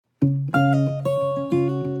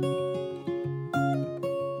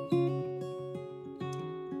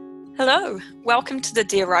Hello, welcome to the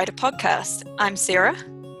Dear Writer podcast. I'm Sarah.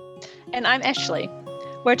 And I'm Ashley.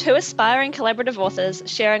 We're two aspiring collaborative authors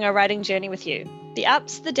sharing our writing journey with you, the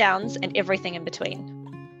ups, the downs, and everything in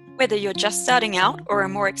between. Whether you're just starting out or a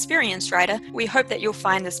more experienced writer, we hope that you'll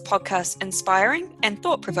find this podcast inspiring and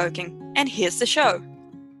thought-provoking. And here's the show.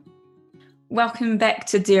 Welcome back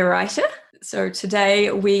to Dear Writer. So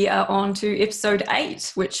today we are on to episode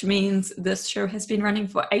 8, which means this show has been running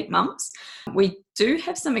for 8 months. We do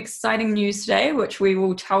have some exciting news today, which we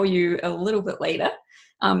will tell you a little bit later.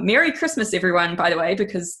 Merry Christmas, everyone, by the way,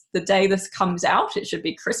 because the day this comes out, it should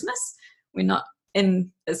be Christmas.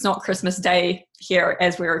 It's not Christmas Day here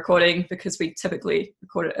as we're recording because we typically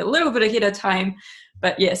record it a little bit ahead of time.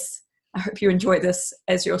 But yes, I hope you enjoy this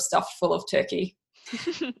as you're stuffed full of turkey.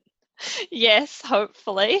 Yes,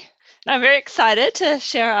 hopefully. And I'm very excited to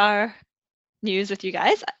share our news with you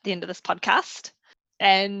guys at the end of this podcast.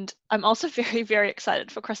 And I'm also very, very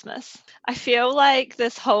excited for Christmas. I feel like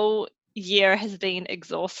this whole year has been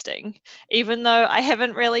exhausting, even though I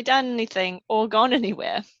haven't really done anything or gone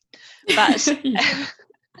anywhere. But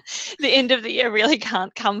the end of the year really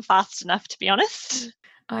can't come fast enough, to be honest.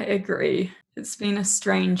 I agree. It's been a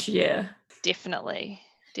strange year. Definitely.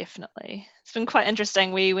 It's been quite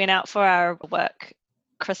interesting. We went out for our work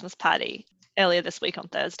Christmas party earlier this week on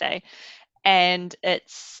Thursday, and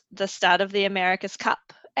it's the start of the America's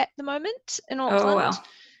Cup at the moment in Auckland. Oh, wow.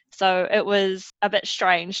 So it was a bit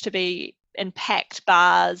strange to be in packed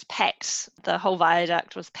bars, the whole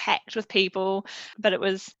viaduct was packed with people, but it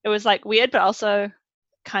was like weird, but also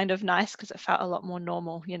kind of nice because it felt a lot more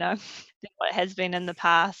normal, than what it has been in the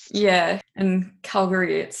past. Yeah, in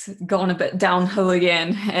Calgary it's gone a bit downhill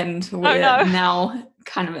again, and we're now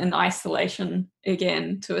kind of in isolation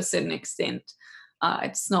again to a certain extent.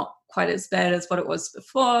 It's not quite as bad as what it was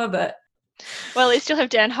before, but... Well, at least you'll have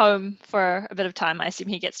Dan home for a bit of time. I assume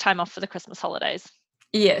he gets time off for the Christmas holidays.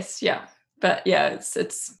 Yes, yeah. But yeah,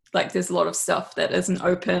 it's like there's a lot of stuff that isn't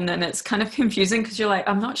open, and it's kind of confusing because you're like,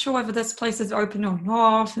 I'm not sure whether this place is open or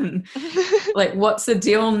not, and like what's the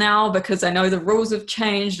deal now, because I know the rules have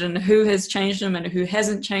changed and who has changed them and who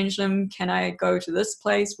hasn't changed them. Can I go to this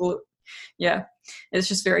place? Well, yeah, it's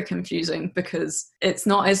just very confusing because it's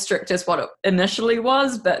not as strict as what it initially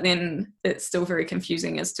was, but then it's still very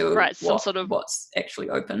confusing as to what's actually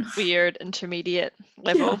open. Weird intermediate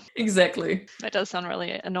level. Yeah, exactly. That does sound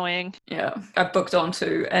really annoying. Yeah, I booked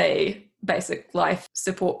onto a basic life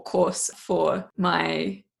support course for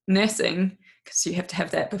my nursing because you have to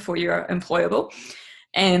have that before you're employable.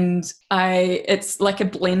 And it's like a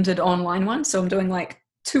blended online one. So I'm doing like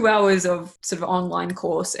 2 hours of sort of online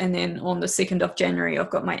course, and then on the 2nd of January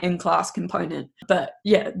I've got my in-class component. But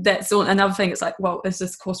yeah, that's all. Another thing, it's like, well, is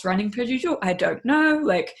this course running per usual? I don't know.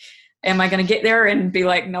 Like, am I going to get there and be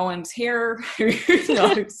like, no one's here? Who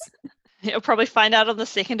knows? You'll probably find out on the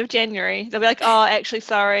 2nd of January. They'll be like, oh, actually,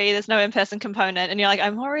 sorry, there's no in-person component. And you're like,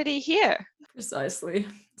 I'm already here. Precisely.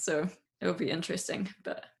 So it'll be interesting.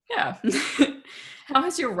 But yeah. How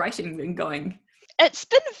has your writing been going? It's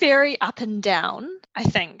been very up and down, I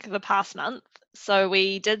think, the past month. So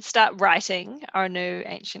we did start writing our new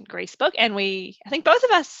Ancient Greece book, and I think both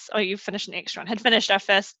of us, you finished an extra one, had finished our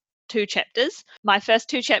first 2 chapters. My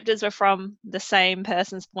first 2 chapters were from the same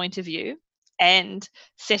person's point of view and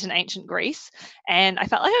set in ancient Greece. And I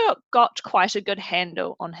felt like I got quite a good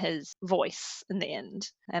handle on his voice in the end.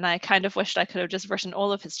 And I kind of wished I could have just written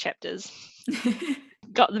all of his chapters.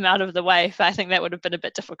 Got them out of the way, but I think that would have been a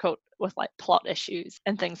bit difficult with like plot issues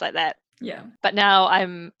and things like that. Yeah. But now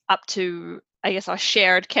I'm up to, I guess, our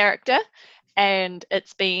shared character, and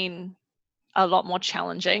it's been a lot more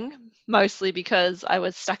challenging, mostly because I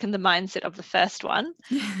was stuck in the mindset of the first one,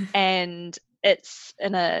 and it's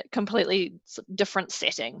in a completely different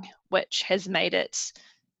setting, which has made it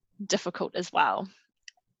difficult as well.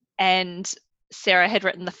 And Sarah had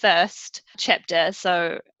written the first chapter,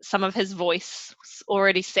 so some of his voice was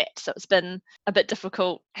already set. So it's been a bit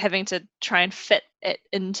difficult having to try and fit it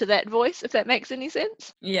into that voice, if that makes any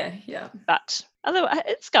sense. Yeah. But otherwise,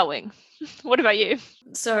 it's going. What about you?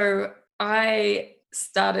 So I've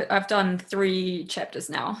done 3 chapters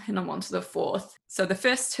now, and I'm on to the 4th. So the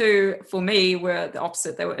first 2 for me were the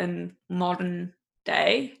opposite. They were in modern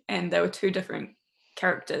day, and they were 2 different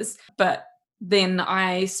characters. But then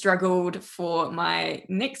I struggled for my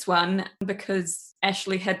next one because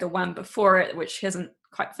Ashley had the one before it, which hasn't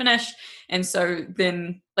quite finished. And so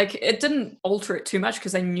then, like, it didn't alter it too much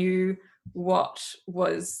because I knew what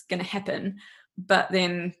was going to happen. But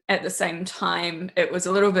then at the same time, it was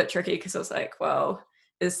a little bit tricky because I was like, well,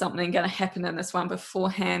 is something going to happen in this one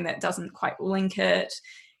beforehand that doesn't quite link it?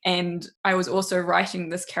 And I was also writing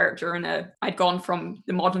this character I'd gone from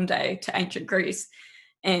the modern day to ancient Greece.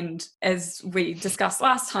 And as we discussed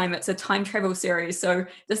last time, it's a time travel series. So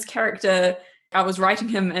this character, I was writing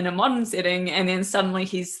him in a modern setting, and then suddenly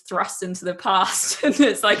he's thrust into the past. And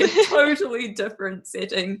it's like a totally different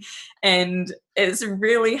setting. And it's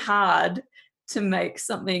really hard to make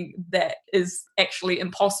something that is actually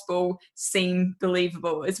impossible seem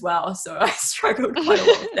believable as well. So I struggled quite a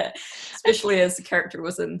lot with that, especially as the character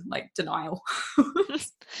was in like denial.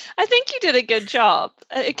 I think you did a good job.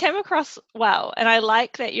 It came across well. And I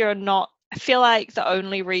like that I feel like the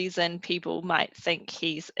only reason people might think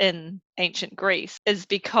he's in ancient Greece is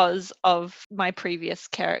because of my previous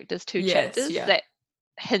character's two chapters that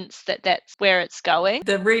hints that that's where it's going.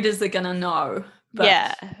 The readers are gonna know.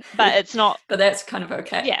 But it's not. But that's kind of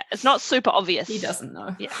okay. Yeah, it's not super obvious. He doesn't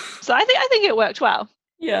know. Yeah. So I think it worked well.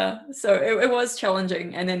 Yeah. So it was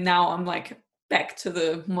challenging, and then now I'm like back to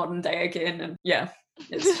the modern day again, and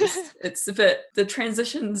it's just it's a bit, the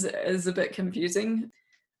transitions is a bit confusing.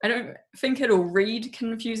 I don't think it'll read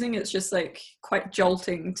confusing. It's just like quite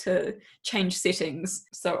jolting to change settings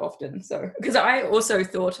so often. So, because I also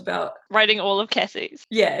thought about writing all of Cassie's.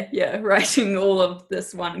 Yeah, writing all of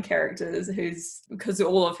this one character because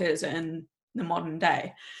all of hers are in the modern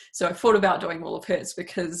day. So I thought about doing all of hers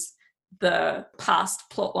because the past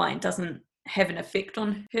plot line doesn't have an effect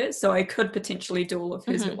on hers. So I could potentially do all of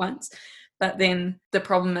hers at once. But then the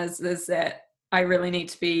problem is that I really need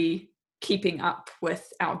to be keeping up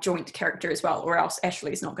with our joint character as well, or else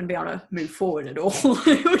Ashley's not going to be able to move forward at all,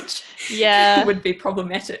 which would be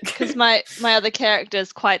problematic. Because my other character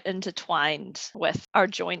is quite intertwined with our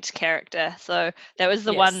joint character, so that was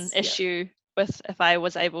the one issue with if I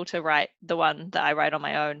was able to write the one that I write on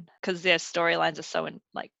my own, because their storylines are so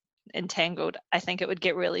entangled. I think it would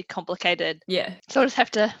get really complicated. So I'll just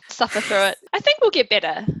have to suffer through it. I think we'll get better.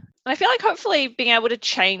 And I feel like hopefully being able to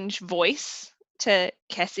change voice to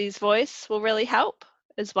Cassie's voice will really help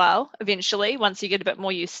as well eventually, once you get a bit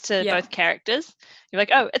more used to both characters. You're like,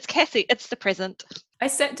 oh, it's Cassie, it's the present. I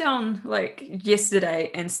sat down like yesterday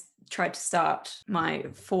and tried to start my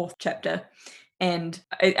 4th chapter, and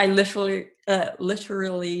I literally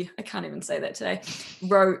I can't even say that today,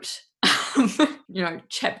 wrote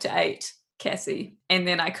chapter 8 Cassie, and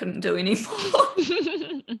then I couldn't do any more.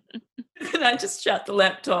 And I just shut the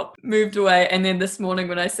laptop, moved away, and then this morning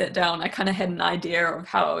when I sat down, I kind of had an idea of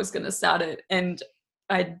how I was going to start it, and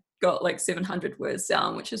I got like 700 words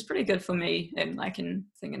down, which is pretty good for me in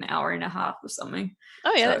an hour and a half or something.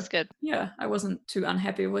 Oh yeah, that's good. Yeah, I wasn't too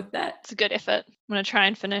unhappy with that. It's a good effort. I'm going to try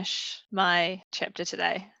and finish my chapter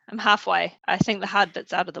today. I'm halfway. I think the hard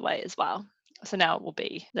bit's out of the way as well. So now it will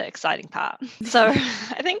be the exciting part. So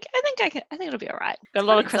I think it'll be all right. Got a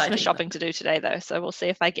lot of Christmas shopping to do today though, so we'll see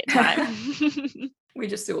if I get time. We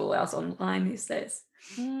just do all ours online these days.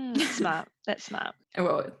 Smart. That's smart.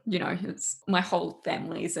 Well, it's my whole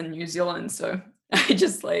family's in New Zealand, so I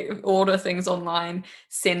just order things online,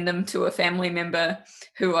 send them to a family member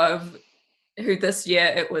who this year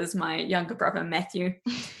it was my younger brother Matthew,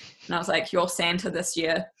 and I was like, "You're Santa this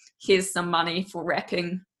year. Here's some money for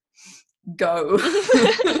wrapping. Go."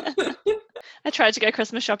 I tried to go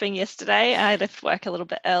Christmas shopping yesterday. I left work a little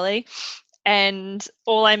bit early, and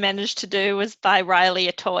all I managed to do was buy Riley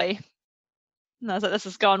a toy. And I was like, this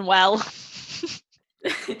has gone well.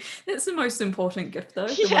 That's the most important gift though,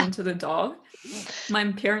 the one to the dog.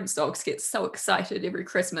 My parents' dogs get so excited every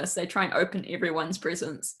Christmas. They try and open everyone's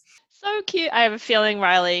presents. So cute. I have a feeling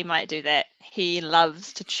Riley might do that. He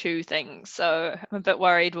loves to chew things. So I'm a bit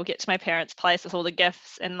worried we'll get to my parents' place with all the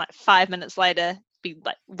gifts and 5 minutes later be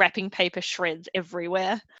wrapping paper shreds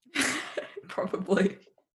everywhere. Probably.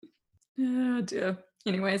 Oh dear.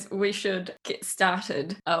 Anyways, we should get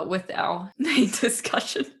started with our main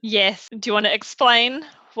discussion. Yes. Do you want to explain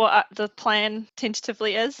what the plan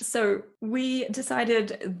tentatively is? So we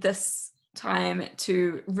decided this time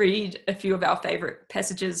to read a few of our favorite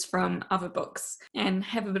passages from other books and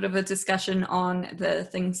have a bit of a discussion on the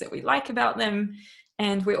things that we like about them.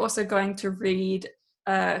 And we're also going to read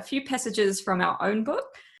a few passages from our own book.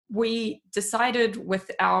 We decided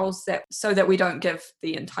with ours that so that we don't give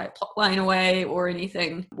the entire plot line away or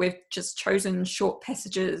anything, we've just chosen short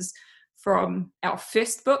passages from our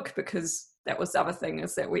first book, because that was the other thing,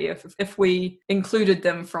 is that if we included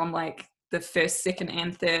them from the first, second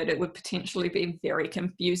and third, it would potentially be very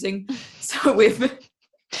confusing. So we've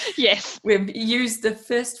used the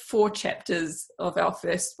first 4 chapters of our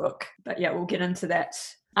first book. But yeah, we'll get into that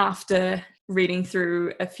after reading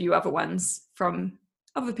through a few other ones from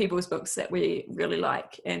other people's books that we really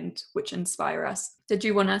like and which inspire us. Did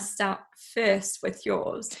you want to start first with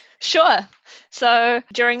yours? Sure. So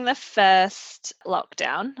during the first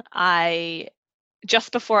lockdown,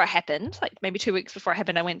 just before it happened, like maybe 2 weeks before it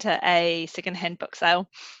happened, I went to a secondhand book sale,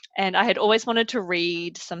 and I had always wanted to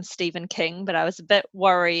read some Stephen King, but I was a bit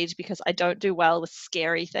worried because I don't do well with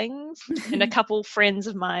scary things. And a couple friends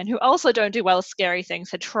of mine who also don't do well with scary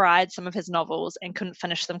things had tried some of his novels and couldn't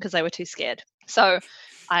finish them because they were too scared. So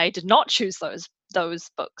I did not choose those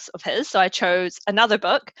books of his. So I chose another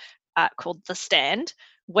book called The Stand,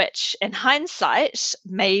 which in hindsight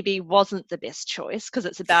maybe wasn't the best choice because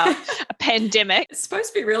it's about a pandemic. It's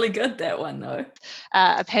supposed to be really good, that one, though.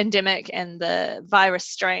 A pandemic, and the virus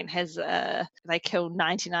strain has, they kill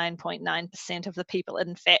 99.9% of the people it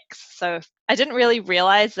infects. So I didn't really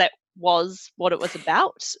realize that was what it was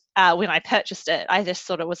about when I purchased it. I just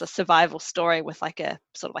thought it was a survival story with like a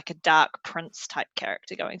sort of like a dark prince type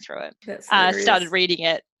character going through it. I started reading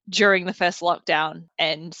it during the first lockdown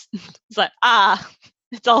and it's like,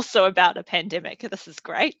 it's also about a pandemic. This is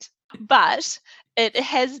great. But it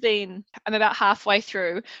has been, I'm about halfway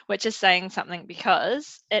through, which is saying something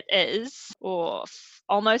because it is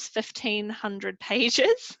almost 1,500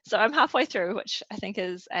 pages. So I'm halfway through, which I think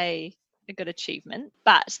is a good achievement.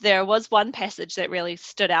 But there was one passage that really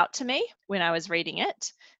stood out to me when I was reading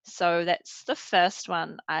it. So that's the first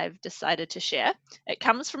one I've decided to share. It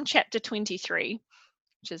comes from chapter 23,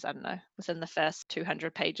 which is, I don't know, within the first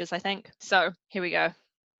 200 pages, I think. So here we go.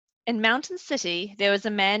 In Mountain City, there was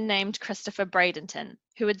a man named Christopher Bradenton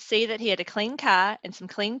who would see that he had a clean car and some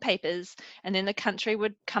clean papers, and then the country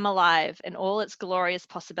would come alive in all its glorious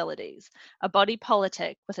possibilities. A body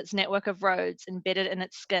politic with its network of roads embedded in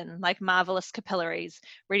its skin like marvelous capillaries,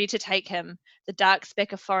 ready to take him, the dark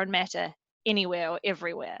speck of foreign matter, anywhere or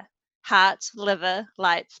everywhere. Heart, liver,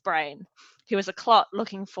 lights, brain. He was a clot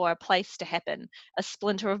looking for a place to happen, a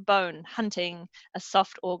splinter of bone hunting a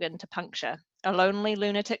soft organ to puncture, a lonely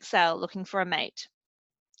lunatic cell looking for a mate.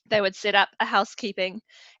 They would set up a housekeeping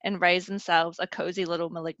and raise themselves a cozy little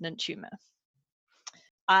malignant tumor.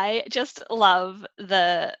 I just love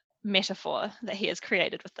the metaphor that he has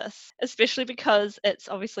created with this, especially because it's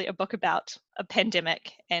obviously a book about a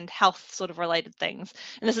pandemic and health sort of related things.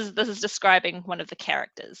 And this is describing one of the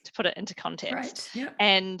characters to put it into context. Right. Yeah.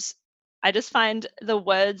 And I just find the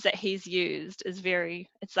words that he's used is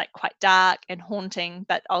it's like quite dark and haunting,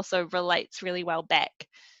 but also relates really well back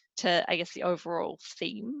to, I guess, the overall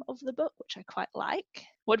theme of the book, which I quite like.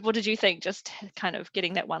 What did you think, just kind of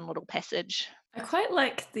getting that one little passage? I quite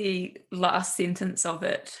like the last sentence of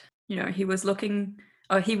it. You know, he was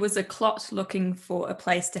a clot looking for a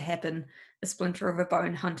place to happen, a splinter of a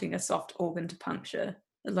bone hunting a soft organ to puncture,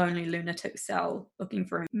 a lonely lunatic cell looking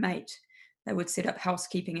for a mate. They would set up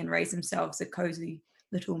housekeeping and raise themselves a cozy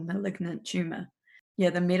little malignant tumor. Yeah,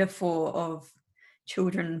 the metaphor of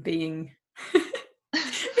children being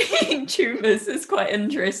tumors is quite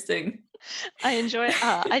interesting. I enjoy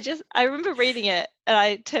it. I remember reading it and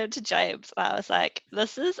I turned to James and I was like,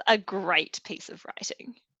 this is a great piece of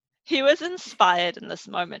writing. He was inspired in this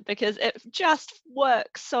moment because it just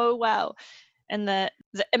works so well. And the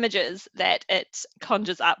images that it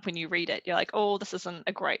conjures up when you read it, you're like, oh, this isn't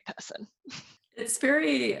a great person.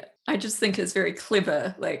 I just think it's very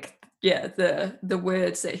clever. Like, yeah, the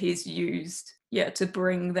words that he's used, to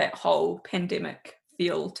bring that whole pandemic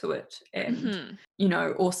feel to it. And, you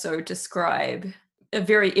know, also describe a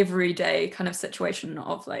very everyday kind of situation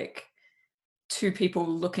of like two people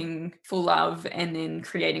looking for love and then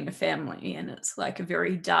creating a family. And it's like a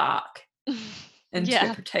very dark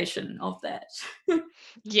interpretation of that.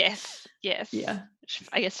 Yes. Yeah. Which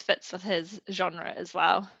I guess fits with his genre as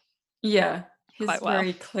well. Yeah. He's a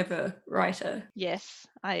very clever writer. Yes,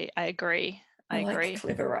 I agree. I agree. Like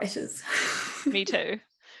clever writers. Me too.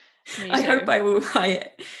 I hope I will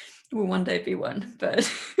one day be one, but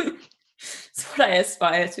it's what I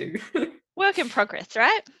aspire to. Work in progress,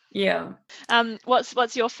 right? Yeah.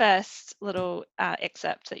 What's your first little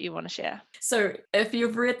excerpt that you want to share? So if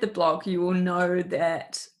you've read the blog, you will know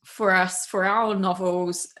that for our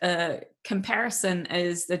novels, comparison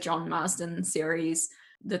is the John Marsden series,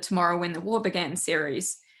 the Tomorrow When the War Began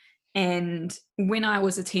series. And when I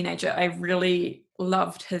was a teenager, I really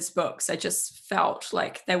loved his books. I just felt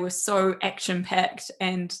like they were so action-packed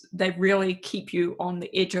and they really keep you on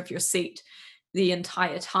the edge of your seat the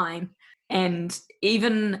entire time. And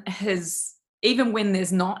even when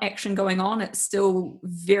there's not action going on, it's still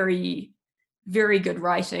very, very good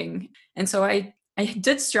writing. And so I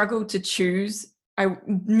did struggle to choose. I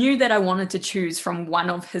knew that I wanted to choose from one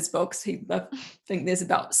of his books. I think there's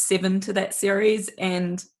about 7 to that series.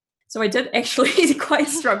 And So I did actually quite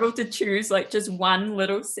struggle to choose like just one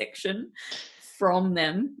little section from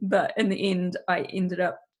them. But in the end, I ended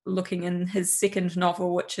up looking in his second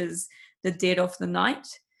novel, which is The Dead of the Night.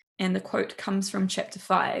 And the quote comes from chapter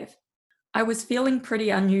 5. I was feeling pretty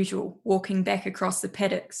unusual walking back across the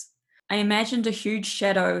paddocks. I imagined a huge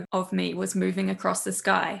shadow of me was moving across the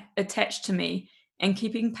sky, attached to me, and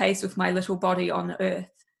keeping pace with my little body on the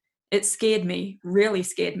earth. It scared me, really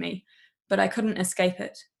scared me, but I couldn't escape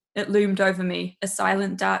it. It loomed over me, a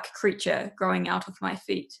silent, dark creature growing out of my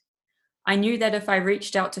feet. I knew that if I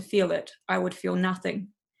reached out to feel it, I would feel nothing.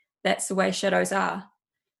 That's the way shadows are.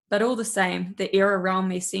 But all the same, the air around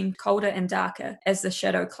me seemed colder and darker as the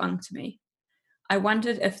shadow clung to me. I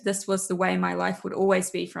wondered if this was the way my life would always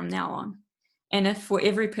be from now on, and if for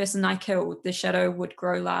every person I killed, the shadow would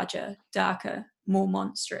grow larger, darker, more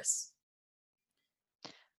monstrous.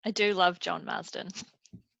 I do love John Marsden.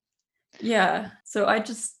 Yeah, so I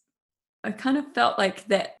kind of felt like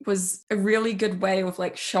that was a really good way of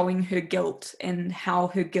like showing her guilt and how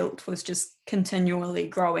her guilt was just continually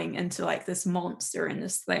growing into like this monster and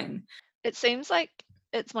this thing. It seems like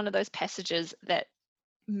it's one of those passages that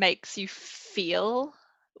makes you feel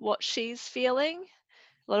what she's feeling.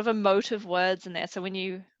 A lot of emotive words in there. So when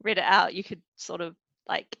you read it out, you could sort of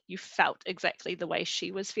like you felt exactly the way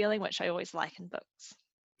she was feeling, which I always like in books.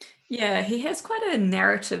 Yeah, he has quite a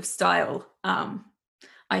narrative style.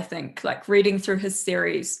 I think like reading through his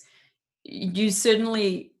series, you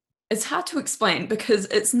certainly it's hard to explain because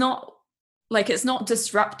it's not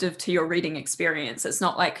disruptive to your reading experience. It's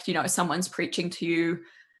not like, someone's preaching to you,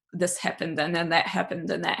 this happened and then that happened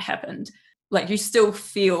and that happened. Like you still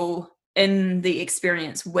feel in the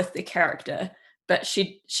experience with the character, but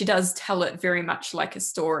she does tell it very much like a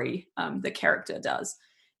story, the character does.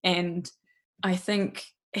 And I think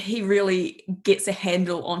he really gets a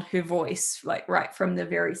handle on her voice like right from the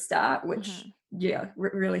very start, which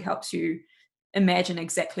really helps you imagine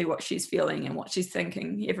exactly what she's feeling and what she's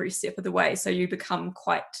thinking every step of the way. So you become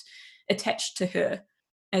quite attached to her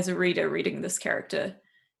as a reader reading this character,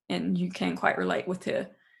 and you can quite relate with her.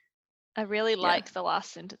 I really like the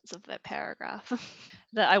last sentence of that paragraph.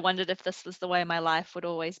 That I wondered if this was the way my life would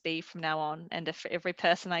always be from now on, and if every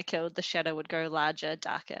person I killed, the shadow would grow larger,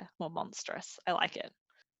 darker, more monstrous. I like it.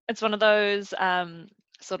 It's one of those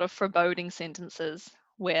sort of foreboding sentences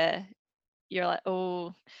where you're like,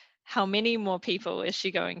 oh, how many more people is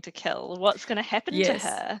she going to kill? What's going to happen to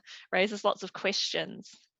her? Raises lots of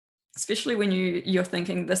questions. Especially when you're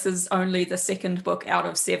thinking this is only the second book out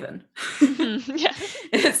of 7. Yeah.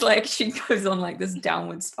 It's like she goes on like this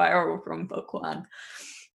downward spiral from book 1.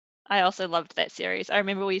 I also loved that series. I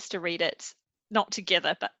remember we used to read it not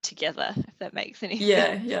together, but together, if that makes any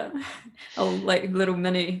sense. Yeah. A like little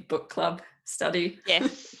mini book club study.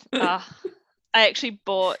 Yes. I actually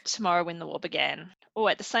bought Tomorrow When the War Began.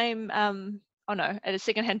 At the same, at a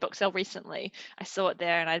secondhand book sale recently. I saw it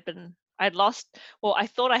there and I'd lost, I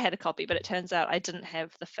thought I had a copy, but it turns out I didn't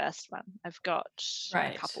have the first one. I've got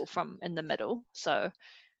a couple from in the middle, so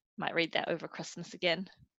might read that over Christmas again.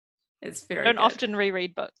 It's very I don't good. often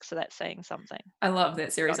reread books, so that's saying something. I love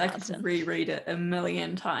that series. I could reread it a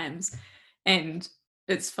million times. And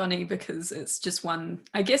it's funny because it's just one,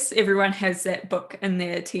 I guess everyone has that book in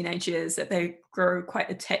their teenage years that they grow quite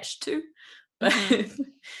attached to. But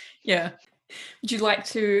yeah. Would you like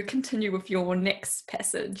to continue with your next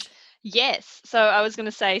passage? Yes. So I was going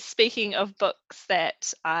to say, speaking of books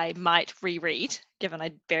that I might reread, given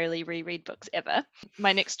I barely reread books ever,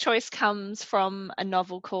 my next choice comes from a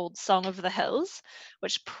novel called Song of the Hills,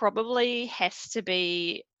 which probably has to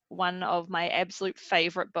be one of my absolute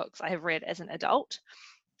favorite books I have read as an adult.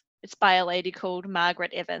 It's by a lady called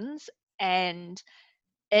Margaret Evans, and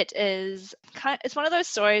it's one of those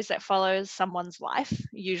stories that follows someone's life.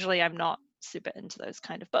 Usually I'm not super into those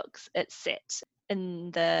kind of books. It's set in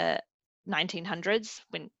the 1900s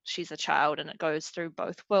when she's a child, and it goes through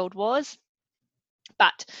both world wars.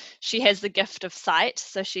 But she has the gift of sight,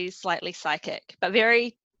 so she's slightly psychic, but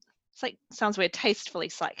sounds weird, tastefully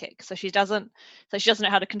psychic. So she doesn't know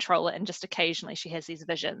how to control it, and just occasionally she has these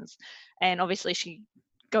visions. And obviously she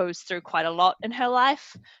goes through quite a lot in her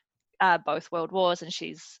life, both world wars, and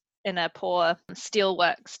she's in a poor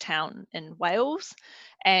steelworks town in Wales.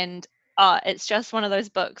 And it's just one of those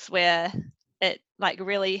books where it like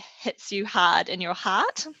really hits you hard in your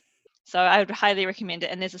heart. So I would highly recommend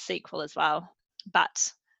it. And there's a sequel as well.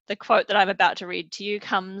 But the quote that I'm about to read to you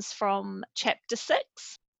comes from chapter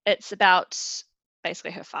 6. It's about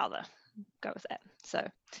basically her father. Go with that. So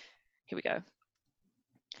here we go.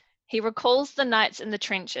 He recalls the nights in the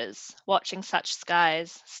trenches, watching such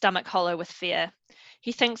skies, stomach hollow with fear.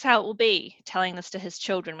 He thinks how it will be, telling this to his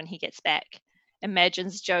children when he gets back.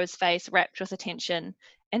 Imagines Joe's face rapt with attention,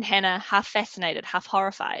 and Hannah half fascinated, half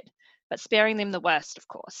horrified, but sparing them the worst, of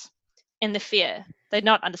course. And the fear. They'd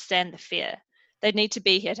not understand the fear. They'd need to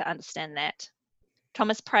be here to understand that.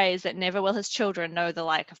 Thomas prays that never will his children know the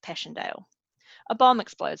like of Passchendaele. A bomb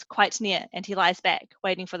explodes quite near, and he lies back,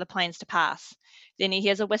 waiting for the planes to pass. Then he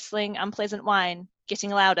hears a whistling, unpleasant whine, getting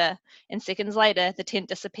louder, and seconds later the tent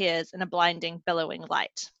disappears in a blinding, billowing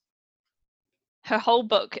light. Her whole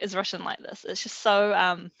book is written like this. It's just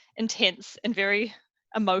so intense and very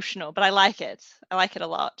emotional, but I like it. I like it a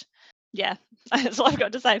lot. Yeah, that's all I've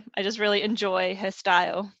got to say. I just really enjoy her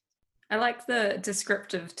style. I like the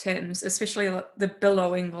descriptive terms, especially the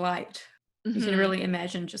billowing light. Mm-hmm. You can really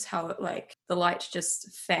imagine just how it, like, the light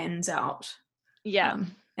just fans out. Yeah.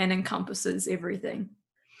 And encompasses everything.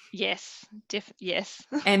 Yes, yes.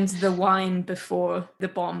 And the whine before the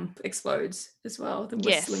bomb explodes as well, the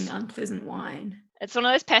whistling, yes. Unpleasant whine. It's one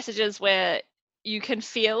of those passages where you can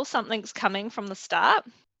feel something's coming from the start,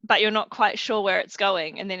 but you're not quite sure where it's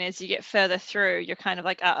going. And then as you get further through, you're kind of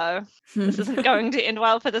like, uh-oh, this isn't going to end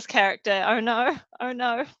well for this character. Oh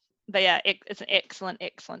no. But yeah, it's an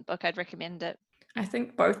excellent book. I'd recommend it. I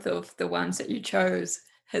think both of the ones that you chose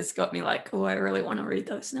has got me like, oh, I really want to read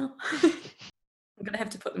those now. I'm going to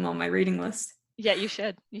have to put them on my reading list. Yeah, you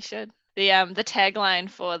should. The tagline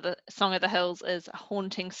for the Song of the Hills is a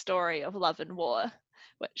haunting story of love and war,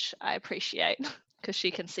 which I appreciate because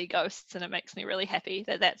she can see ghosts, and it makes me really happy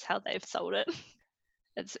that that's how they've sold it.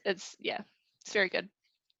 It's very good.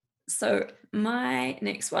 So my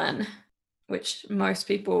next one, which most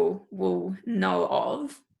people will know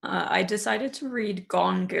of, I decided to read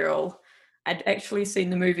Gone Girl. I'd actually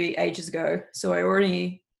seen the movie ages ago, so I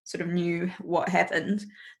already sort of knew what happened,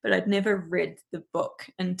 but I'd never read the book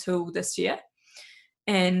until this year.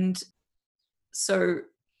 And so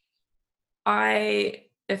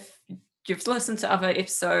if you've listened to other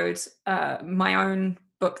episodes, my own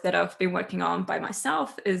book that I've been working on by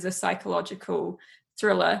myself is a psychological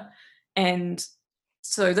thriller. And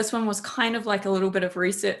so this one was kind of like a little bit of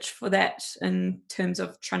research for that in terms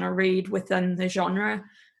of trying to read within the genre.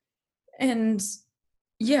 And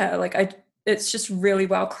yeah, like it's just really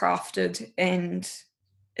well crafted, and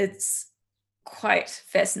it's quite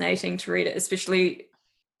fascinating to read it, especially,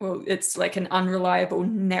 well, it's like an unreliable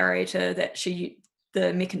narrator that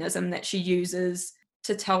the mechanism that she uses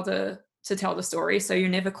to tell the story. So you're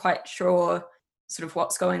never quite sure sort of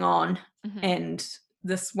what's going on. Mm-hmm. And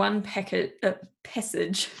this one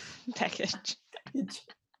passage.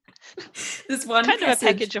 This one kind of a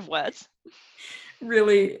package of words.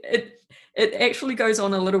 Really, it actually goes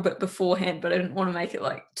on a little bit beforehand, but I didn't want to make it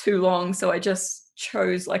like too long, so I just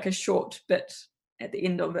chose like a short bit at the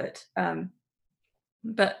end of it.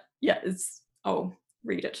 But yeah, I'll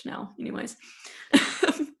read it now anyways.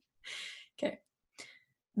 Okay.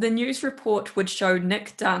 The news report would show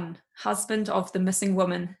Nick Dunn, husband of the missing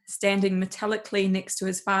woman, standing metallically next to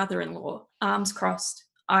his father-in-law, arms crossed,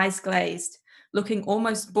 eyes glazed, looking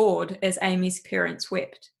almost bored as Amy's parents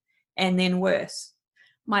wept. And then worse.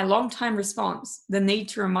 My long-time response, the need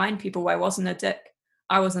to remind people I wasn't a dick.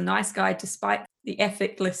 I was a nice guy despite the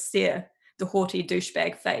affectless stare, the haughty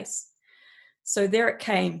douchebag face. So there it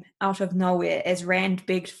came, out of nowhere, as Rand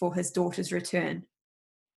begged for his daughter's return.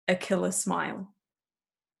 A killer smile.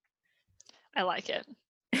 I like it.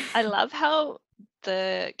 I love how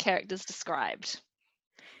the character's described.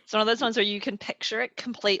 It's one of those ones where you can picture it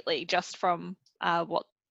completely just from what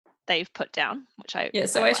they've put down, which I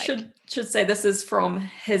like. should say this is from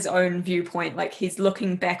his own viewpoint. Like, he's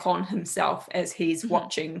looking back on himself as he's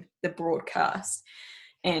watching the broadcast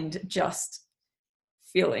and just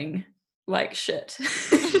feeling like shit.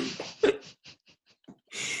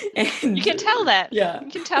 And you can tell that. Yeah,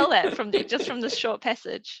 you can tell that from this short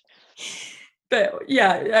passage. But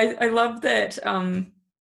yeah, I love that.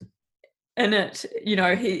 In it, you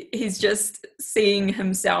know, he's just seeing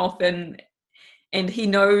himself and he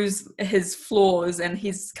knows his flaws, and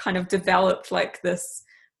he's kind of developed like this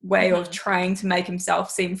way of trying to make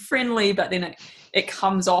himself seem friendly, but then it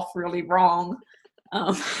comes off really wrong.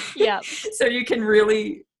 Yeah. So you can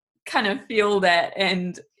really kind of feel that,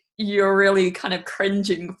 and you're really kind of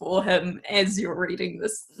cringing for him as you're reading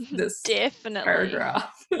this Definitely.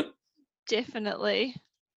 paragraph. Definitely.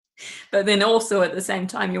 But then also at the same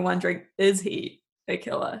time, you're wondering, is he a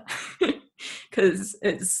killer? Because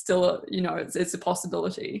it's still, you know, it's a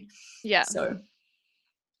possibility. Yeah. So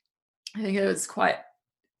I think it was quite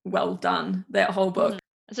well done, that whole book. I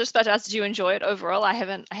was just about to ask, did you enjoy it overall? I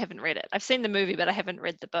haven't read it. I've seen the movie, but I haven't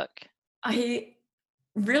read the book. I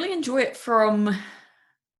really enjoy it from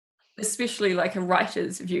especially like a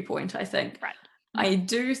writer's viewpoint, I think. Right. I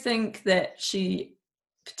do think that she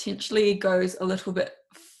potentially goes a little bit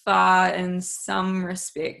far in some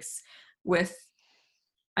respects with,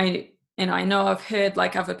 I know I've heard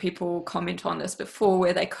like other people comment on this before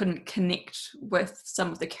where they couldn't connect with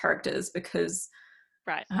some of the characters because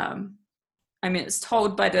right. I mean, it's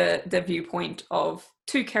told by the viewpoint of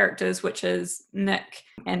two characters, which is Nick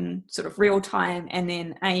in sort of real time, and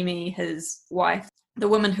then Amy, his wife, the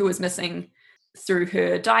woman who was missing, through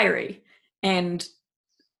her diary. And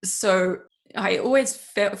so I always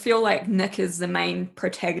feel like Nick is the main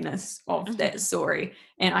protagonist of that story.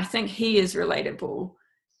 And I think he is relatable.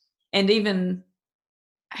 And even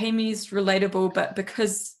Amy's relatable, but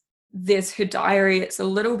because there's her diary, it's a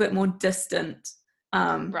little bit more distant.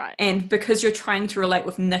 Right. And because you're trying to relate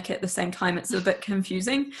with Nick at the same time, it's a bit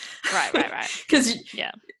confusing. Right. Because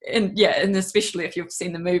and especially if you've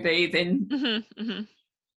seen the movie, then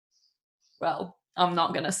well, I'm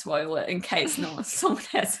not going to spoil it in case someone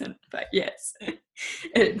hasn't. But yes,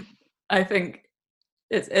 I think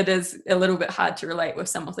it is a little bit hard to relate with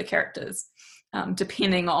some of the characters,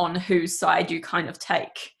 depending on whose side you kind of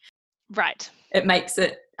take. Right. It makes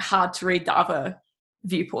it hard to read the other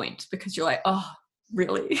viewpoint because you're like, oh,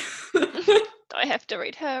 really? Do I have to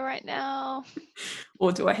read her right now?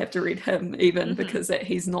 Or do I have to read him even because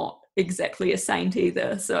he's not exactly a saint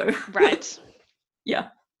either? So right. Yeah.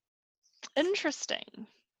 Interesting.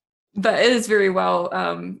 But it is very well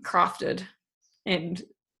crafted, and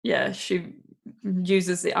she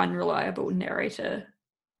uses the unreliable narrator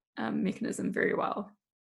mechanism very well.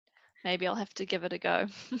 Maybe I'll have to give it a go.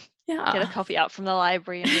 Yeah. Get a copy out from the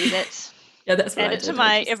library and read it. Yeah, that's what Add it to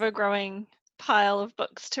my ever-growing pile of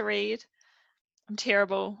books to read. I'm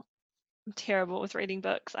terrible with reading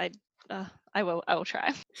books. I will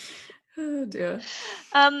try. Oh dear.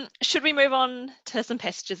 Should we move on to some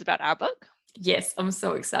passages about our book? Yes, I'm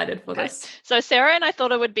so excited for this. So Sarah and I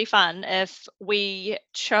thought it would be fun if we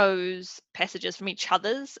chose passages from each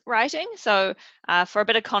other's writing. So for a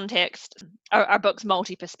bit of context, our book's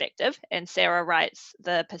multi-perspective, and Sarah writes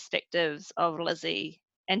the perspectives of Lizzie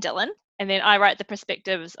and Dylan, and then I write the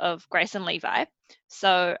perspectives of Grace and Levi.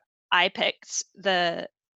 So I picked the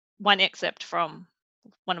one excerpt from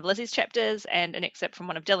one of Lizzie's chapters and an excerpt from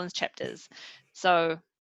one of Dylan's chapters. So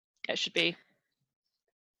it should be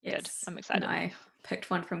good. I'm excited. And I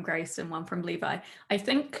picked one from Grace and one from Levi. I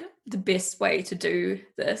think the best way to do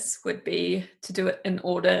this would be to do it in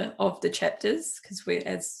order of the chapters, because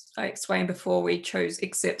as I explained before, we chose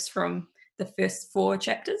excerpts from the first 4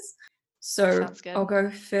 chapters. So I'll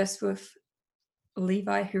go first with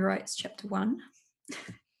Levi, who writes chapter 1.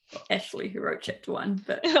 Ashley, who wrote chapter 1.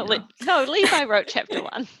 But no, Levi wrote chapter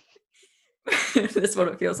 1. That's what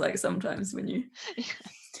it feels like sometimes when you...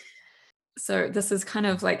 So this is kind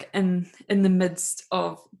of like in the midst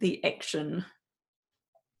of the action.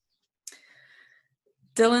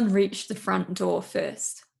 Dylan reached the front door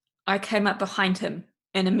first. I came up behind him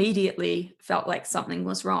and immediately felt like something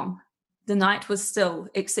was wrong. The night was still,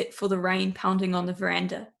 except for the rain pounding on the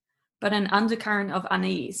veranda, but an undercurrent of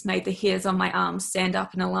unease made the hairs on my arms stand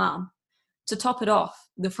up in alarm. To top it off,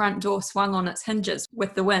 the front door swung on its hinges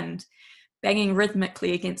with the wind, banging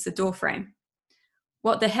rhythmically against the doorframe.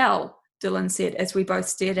 "What the hell?" Dylan said as we both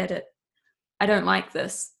stared at it. "I don't like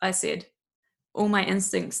this," I said. All my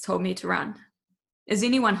instincts told me to run. "Is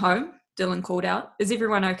anyone home?" Dylan called out. "Is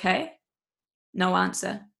everyone okay?" No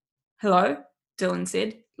answer. "Hello?" Dylan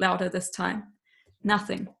said, louder this time.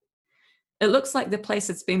 Nothing. "It looks like the place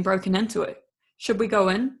has been broken into. Should we go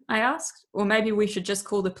in?" I asked. "Or maybe we should just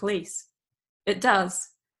call the police." "It does.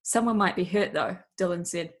 Someone might be hurt though," Dylan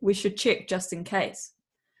said. "We should check just in case."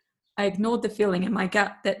 I ignored the feeling in my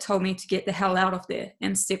gut that told me to get the hell out of there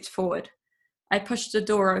and stepped forward. I pushed the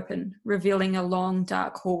door open, revealing a long,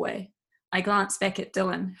 dark hallway. I glanced back at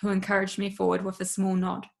Dylan, who encouraged me forward with a small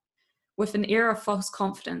nod. With an air of false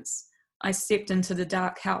confidence, I stepped into the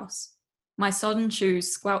dark house. My sodden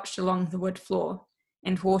shoes squelched along the wood floor,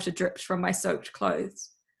 and water dripped from my soaked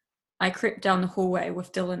clothes. I crept down the hallway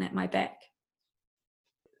with Dylan at my back.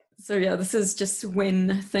 So this is just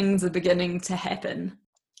when things are beginning to happen.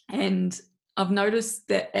 And I've noticed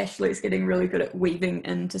that Ashley's getting really good at weaving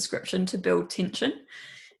in description to build tension.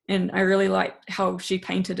 And I really liked how she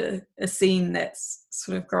painted a scene that's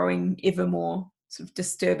sort of growing ever more sort of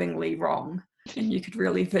disturbingly wrong. And you could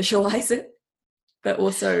really visualize it. But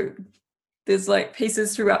also there's like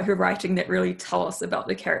pieces throughout her writing that really tell us about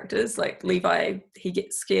the characters. Like Levi, he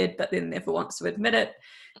gets scared but then never wants to admit it.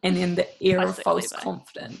 And then the air of false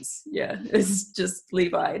confidence. Yeah, it's just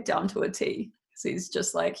Levi down to a T. So he's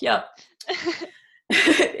just like, yep.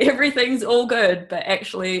 everything's all good, but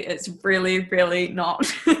actually it's really, really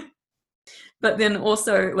not. But then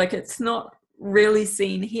also, like, it's not really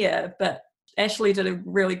seen here, but Ashley did a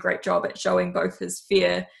really great job at showing both his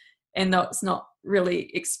fear, and though it's not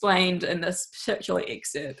really explained in this particular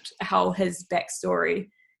excerpt, how his backstory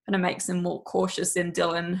kind of makes him more cautious than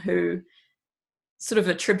Dylan, who sort of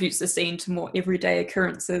attributes the scene to more everyday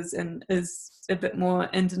occurrences and is a bit more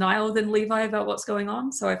in denial than Levi about what's going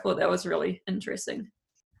on. So I thought that was really interesting.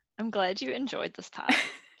 I'm glad you enjoyed this part.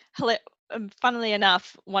 Funnily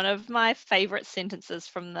enough, one of my favorite sentences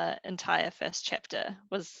from the entire first chapter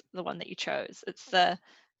was the one that you chose. It's the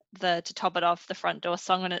to top it off, the front door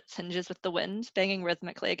swung on its hinges with the wind banging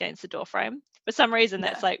rhythmically against the door frame. For some reason,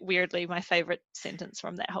 that's like weirdly my favorite sentence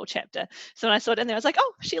from that whole chapter. So when I saw it in there, I was like,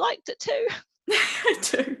 oh, she liked it too. I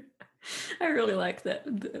do. I really like that,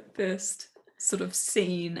 the first sort of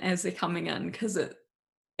scene as they're coming in, because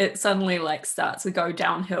it suddenly like starts to go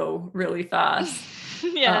downhill really fast.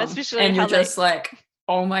 Yeah, especially and you're just like,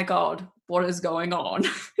 oh my god, what is going on?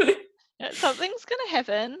 Something's gonna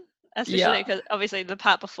happen, especially because obviously the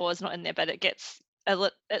part before is not in there, but it gets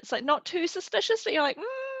it's like not too suspicious, but you're like,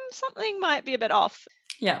 something might be a bit off.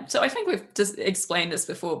 Yeah, so I think we've just explained this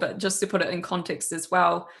before, but just to put it in context as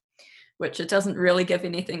well, which it doesn't really give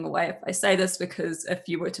anything away if I say this, because if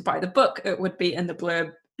you were to buy the book, it would be in the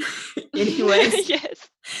blurb anyways. Yes.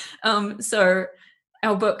 So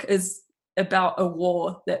our book is about a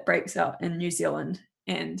war that breaks out in New Zealand,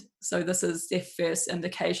 and so this is their first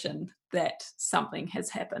indication that something has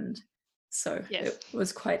happened. So It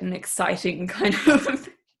was quite an exciting kind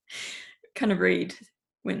of read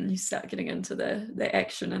when you start getting into the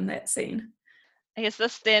action in that scene. I guess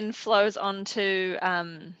this then flows on to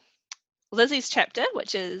Lizzie's chapter,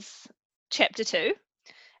 which is chapter 2,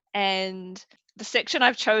 and the section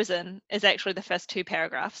I've chosen is actually the first 2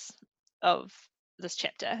 paragraphs of this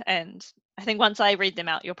chapter, and I think once I read them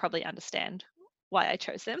out, you'll probably understand why I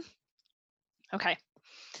chose them. Okay.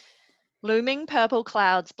 Looming purple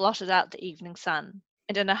clouds blotted out the evening sun,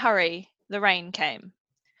 and in a hurry, the rain came.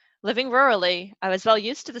 Living rurally, I was well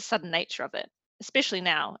used to the sudden nature of it, especially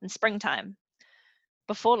now, in springtime.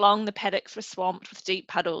 Before long, the paddocks were swamped with deep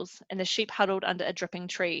puddles, and the sheep huddled under a dripping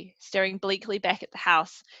tree, staring bleakly back at the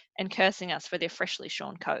house and cursing us for their freshly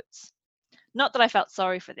shorn coats. Not that I felt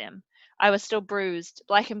sorry for them. I was still bruised,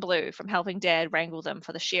 black and blue, from helping Dad wrangle them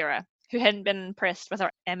for the shearer, who hadn't been impressed with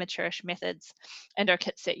our amateurish methods and our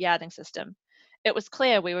kit-set yarding system. It was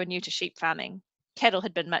clear we were new to sheep farming. Cattle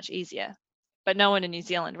had been much easier, but no one in New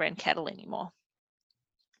Zealand ran cattle anymore.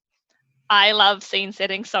 I love scene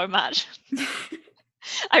setting so much.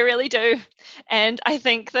 I really do. And I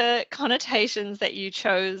think the connotations that you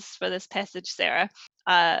chose for this passage, Sarah,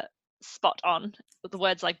 are spot on. With the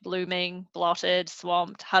words like blooming, blotted,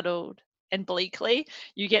 swamped, huddled, and bleakly,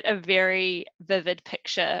 you get a very vivid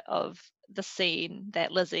picture of the scene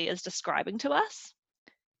that Lizzie is describing to us.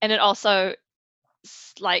 And it also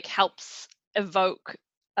like helps evoke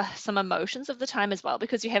some emotions of the time as well,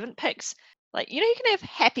 because you haven't picked, like, you can have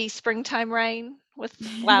happy springtime rain with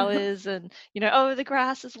flowers and, oh, the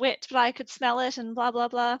grass is wet, but I could smell it and blah, blah,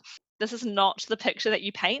 blah. This is not the picture that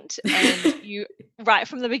you paint. And you, right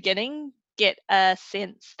from the beginning, get a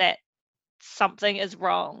sense that something is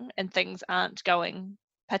wrong and things aren't going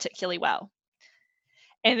particularly well.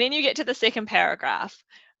 And then you get to the second paragraph,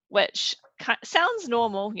 which sounds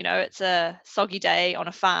normal, it's a soggy day on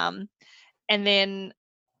a farm. And then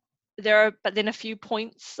there are a few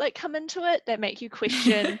points that come into it that make you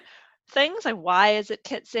question things like, why is it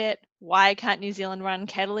kit-set? Why can't New Zealand run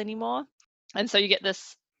cattle anymore? And so you get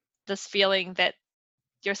this feeling that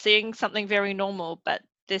you're seeing something very normal, but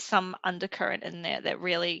there's some undercurrent in there that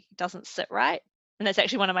really doesn't sit right. And that's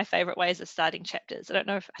actually one of my favorite ways of starting chapters. I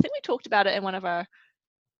think we talked about it in one of our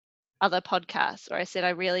other podcasts, where I said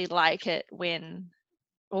I really like it when,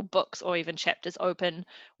 or books or even chapters, open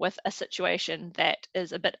with a situation that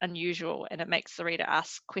is a bit unusual, and it makes the reader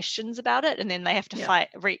ask questions about it, and then they have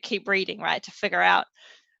to keep reading, right, to figure out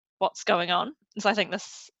what's going on. And so I think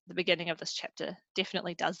the beginning of this chapter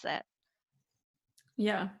definitely does that.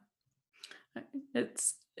 Yeah,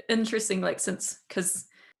 it's interesting, like, because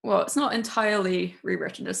it's not entirely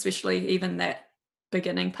rewritten, especially even that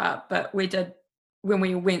beginning part, but when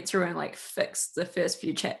we went through and like fixed the first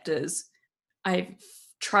few chapters, I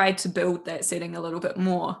tried to build that setting a little bit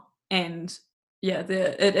more. And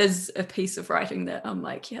it is a piece of writing that I'm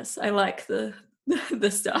like, yes, I like the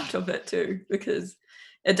start of it too, because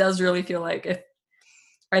it does really feel like if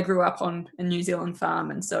I grew up on a New Zealand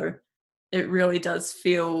farm, and so it really does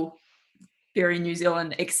feel very New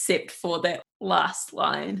Zealand, except for that last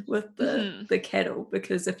line with the cattle,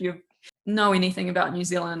 because if you've know anything about New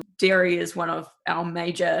Zealand, dairy is one of our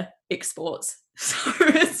major exports. So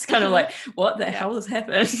it's kind of like, what the hell has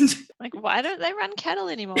happened? Like, why don't they run cattle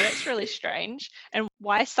anymore? That's really strange. And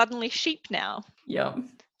why suddenly sheep now? Yeah.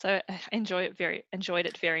 So I enjoyed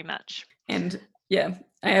it very much. And yeah,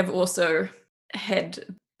 I have also had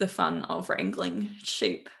the fun of wrangling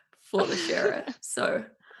sheep for the shearer. So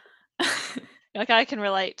like, I can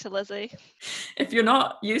relate to Lizzie. If you're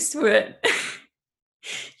not used to it,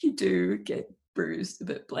 you do get bruised, a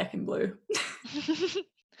bit black and blue.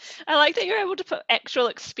 I like that you're able to put actual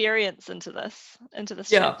experience into this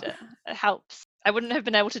chapter. It helps. I wouldn't have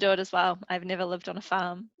been able to do it as well. I've never lived on a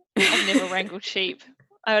farm. I've never wrangled sheep.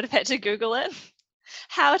 I would have had to Google it.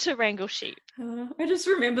 How to wrangle sheep. I just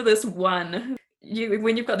remember this one.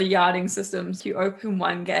 When you've got the yarding systems, you open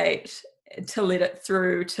one gate to let it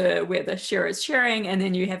through to where the shearer is shearing, and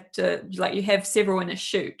then you have several in a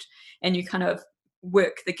chute, and you kind of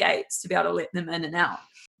work the gates to be able to let them in and out.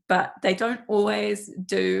 But they don't always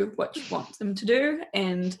do what you want them to do.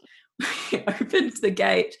 And we opened the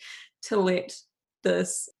gate to let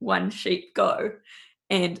this one sheep go.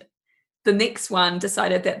 And the next one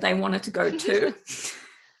decided that they wanted to go too.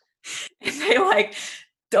 And they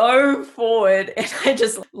dove forward, and I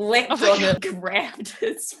just leapt on it, grabbed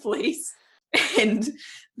his fleece. And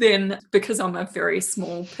then, because I'm a very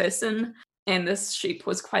small person, and this sheep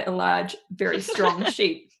was quite a large, very strong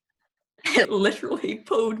sheep, it literally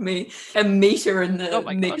pulled me a meter in the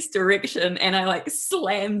next direction, and I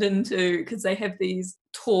slammed into, because they have these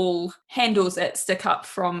tall handles that stick up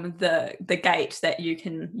from the gate that you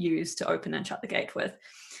can use to open and shut the gate with.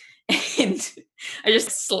 And I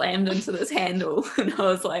just slammed into this handle, and I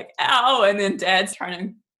was like, ow, and then Dad's trying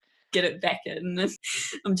to get it back in, and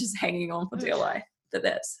I'm just hanging on for dear life. But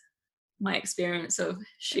that's my experience of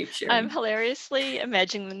sheep shearing. I'm hilariously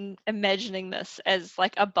imagining this as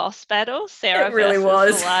a boss battle. Sarah it really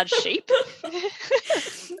versus was. the large sheep.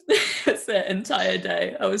 It's that entire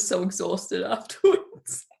day. I was so exhausted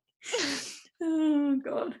afterwards. Oh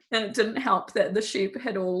God. And it didn't help that the sheep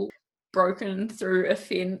had all broken through a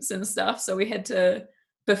fence and stuff. So we had to,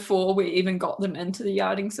 before we even got them into the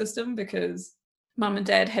yarding system, because Mum and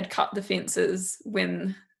Dad had cut the fences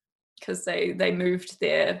because they moved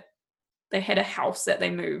there. They had a house that they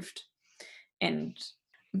moved, and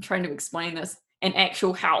I'm trying to explain this, an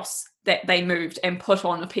actual house that they moved and put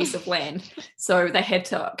on a piece of land. So they had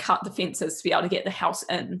to cut the fences to be able to get the house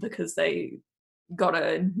in, because they got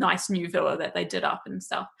a nice new villa that they did up and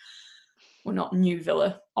stuff. Well, not new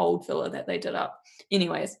villa, old villa that they did up.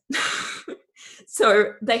 Anyways,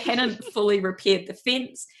 so they hadn't fully repaired the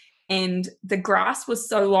fence, and the grass was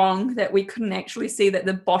so long that we couldn't actually see that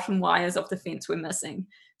the bottom wires of the fence were missing.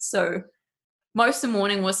 So most of the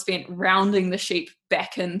morning was spent rounding the sheep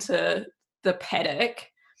back into the paddock.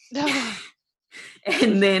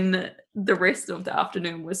 And then the rest of the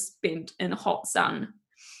afternoon was spent in hot sun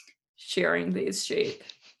shearing these sheep.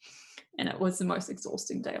 And it was the most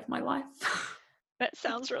exhausting day of my life. That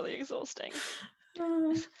sounds really exhausting.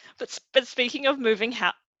 But speaking of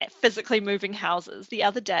physically moving houses, the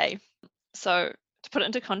other day, so to put it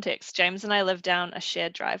into context, James and I live down a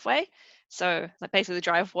shared driveway. So basically the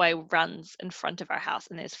driveway runs in front of our house,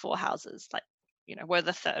 and there's 4 houses. We're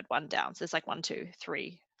the third one down. So there's 1, 2,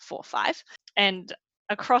 3, 4, 5. And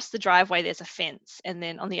across the driveway there's a fence, and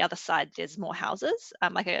then on the other side there's more houses,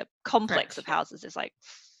 a complex of houses. There's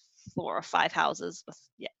 4 or 5 houses with,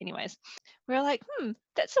 anyways. We're like,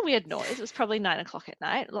 that's a weird noise. It was probably 9 o'clock at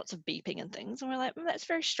night, lots of beeping and things. And we're like, that's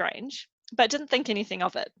very strange, but didn't think anything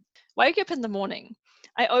of it. Woke up in the morning,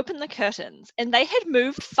 I opened the curtains, and they had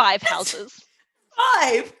moved 5 houses.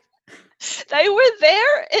 5? They were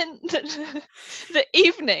there in the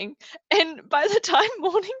evening, and by the time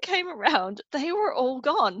morning came around, they were all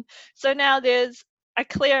gone. So now there's a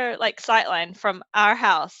clear sightline from our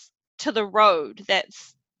house to the road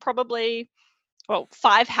that's probably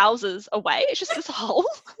 5 houses away. It's just this hole.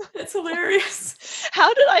 That's hilarious.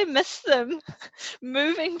 How did I miss them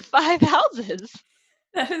moving 5 houses?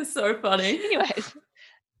 That is so funny. Anyways,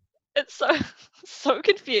 it's so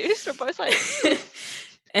confused. We're both like...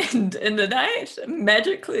 And in the night,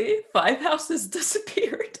 magically, 5 houses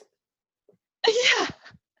disappeared. Yeah.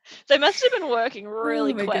 They must have been working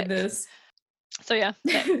really quick. Goodness. So yeah,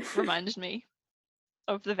 that reminded me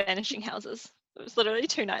of the vanishing houses. It was literally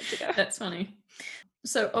 2 nights ago. That's funny.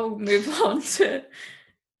 So I'll move on to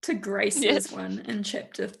Grace's one in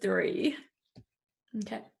chapter 3.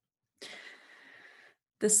 Okay.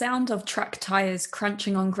 The sound of truck tires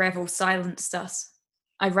crunching on gravel silenced us.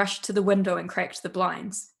 I rushed to the window and cracked the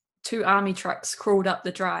blinds. 2 army trucks crawled up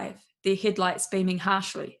the drive, their headlights beaming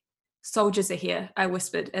harshly. Soldiers are here, I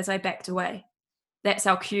whispered as I backed away. That's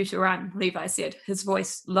our cue to run, Levi said, his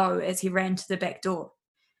voice low as he ran to the back door.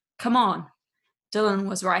 Come on. Dylan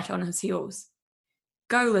was right on his heels.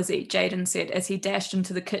 Go, Lizzie, Jaden said as he dashed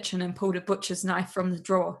into the kitchen and pulled a butcher's knife from the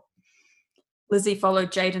drawer. Lizzie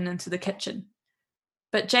followed Jaden into the kitchen.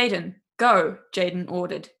 But Jaden, go, Jaden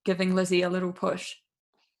ordered, giving Lizzie a little push.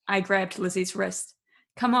 I grabbed Lizzie's wrist.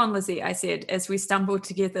 Come on, Lizzie, I said, as we stumbled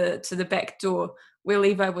together to the back door where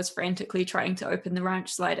Levi was frantically trying to open the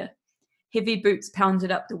ranch slider. Heavy boots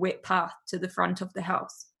pounded up the wet path to the front of the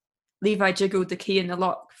house. Levi jiggled the key in the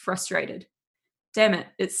lock, frustrated. Damn it,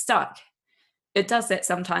 it's stuck. It does that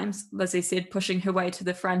sometimes, Lizzie said, pushing her way to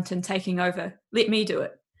the front and taking over. Let me do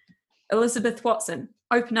it. Elizabeth Watson,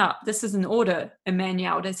 open up, this is an order, a man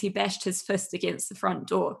yelled as he bashed his fist against the front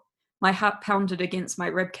door. My heart pounded against my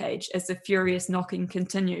ribcage as the furious knocking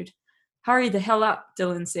continued. Hurry the hell up,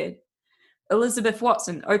 Dylan said. Elizabeth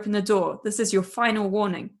Watson, open the door. This is your final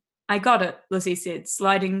warning. I got it, Lizzie said,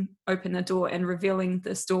 sliding open the door and revealing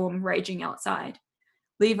the storm raging outside.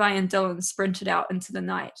 Levi and Dylan sprinted out into the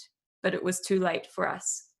night, but it was too late for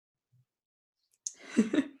us.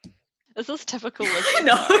 This is typical Lizzie.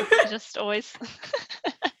 No. Just always.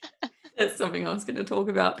 That's something I was going to talk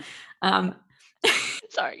about.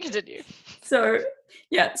 Sorry, continue. So,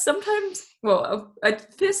 yeah, sometimes, well, I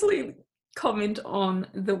firstly comment on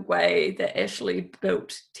the way that Ashley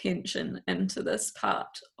built tension into this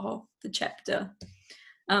part of the chapter.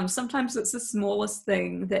 Sometimes it's the smallest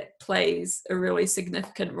thing that plays a really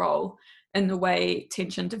significant role in the way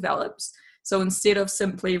tension develops. So instead of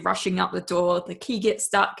simply rushing out the door, the key gets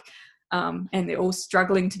stuck, and they're all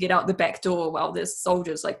struggling to get out the back door while there's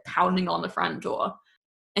soldiers like pounding on the front door.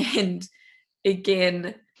 And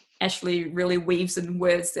again, Ashley really weaves in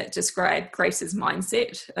words that describe Grace's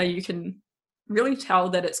mindset. You can really tell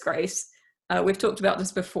that it's Grace. We've talked about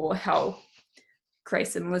this before, how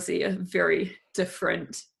Grace and Lizzie are very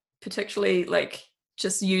different, particularly like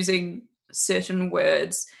just using certain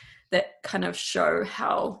words that kind of show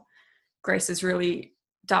how Grace is really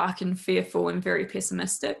dark and fearful and very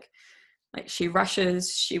pessimistic. Like she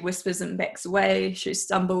rushes, she whispers and backs away, she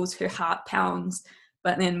stumbles, her heart pounds.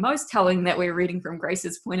 But then most telling that we're reading from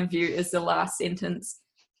Grace's point of view is the last sentence,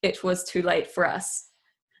 it was too late for us,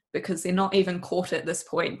 because they're not even caught at this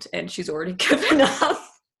point and she's already given up.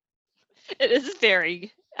 It is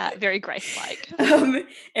very, very Grace-like.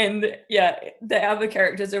 And yeah, the other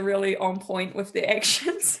characters are really on point with their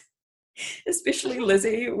actions, especially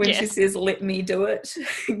Lizzie when she says, let me do it,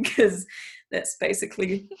 because that's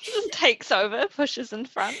basically... Just takes over, pushes in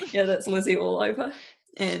front. Yeah, that's Lizzie all over.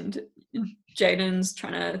 And Jaden's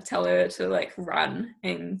trying to tell her to like run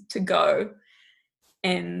and to go.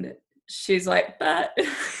 And she's like, but...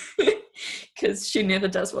 because she never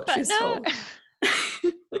does what she's told.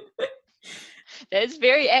 That's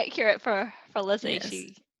very accurate for Lizzie.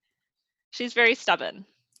 Yes. She's very stubborn.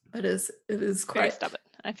 It is quite very stubborn.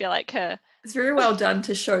 I feel like her. It's very well done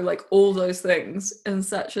to show like all those things in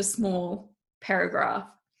such a small paragraph.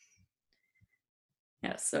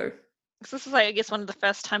 Yeah, so this is like, I guess, one of the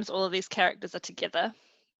first times all of these characters are together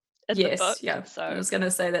in the book. Yeah. So I was going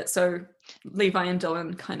to say that. So Levi and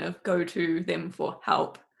Dylan kind of go to them for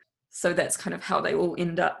help. So that's kind of how they all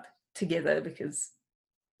end up together, because,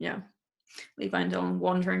 yeah, Levi and Dylan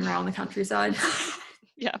wandering around the countryside.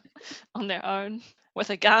 Yeah, on their own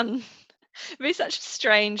with a gun. It'd be such a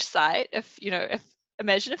strange sight if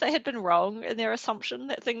imagine if they had been wrong in their assumption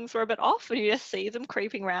that things were a bit off, and you just see them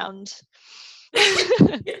creeping around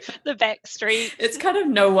the back street. It's kind of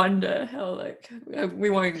no wonder how, like, we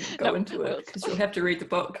won't go into it because you'll have to read the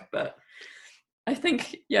book, but I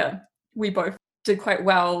think, yeah, we both did quite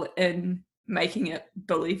well in making it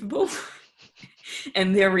believable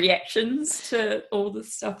and their reactions to all the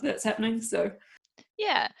stuff that's happening. So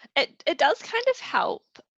yeah, it does kind of help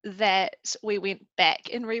that we went back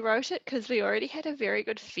and rewrote it, because we already had a very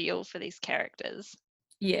good feel for these characters.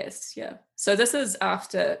 Yes, yeah. So this is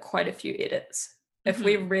after quite a few edits. If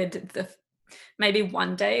we read maybe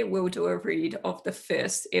one day we'll do a read of the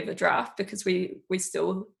first ever draft, because we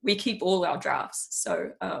keep all our drafts.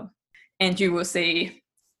 So and you will see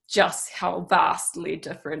just how vastly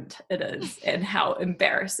different it is and how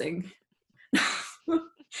embarrassing.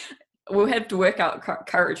 We'll have to work out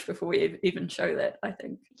courage before we even show that, I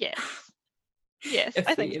think. Yes,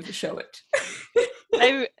 if we ever show it.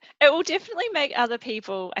 It will definitely make other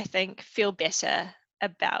people, I think, feel better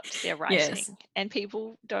about their writing, and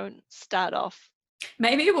people don't start off.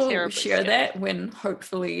 Maybe we'll share scared. that when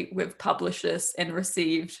hopefully we've published this and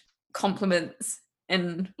received compliments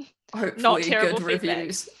and hopefully good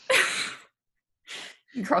reviews.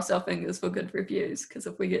 cross our fingers for good reviews, because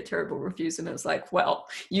if we get terrible reviews and it's like, well,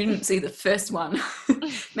 you didn't see the first one.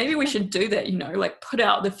 Maybe we should do that, like put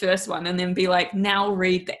out the first one and then be like, now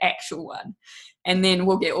read the actual one. And then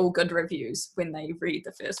we'll get all good reviews when they read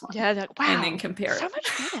the first one. Yeah, they're like, wow, and then compare so it.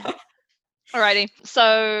 much better. Alrighty,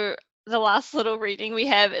 so the last little reading we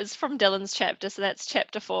have is from Dylan's chapter, so that's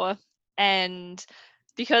chapter 4. And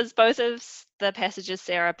because both of the passages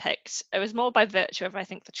Sarah picked, it was more by virtue of, I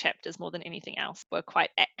think, the chapters more than anything else, were quite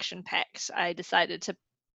action-packed. I decided to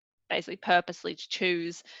basically purposely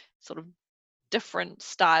choose sort of different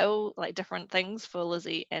style, like different things for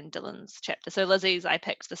Lizzie and Dylan's chapter. So Lizzie's, I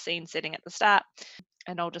picked the scene setting at the start,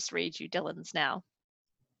 and I'll just read you Dylan's now.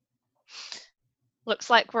 Looks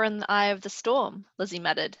like we're in the eye of the storm, Lizzie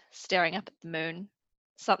muttered, staring up at the moon.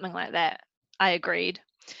 Something like that, I agreed.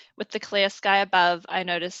 With the clear sky above, I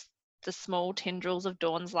noticed the small tendrils of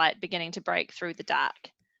dawn's light beginning to break through the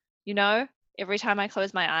dark. Every time I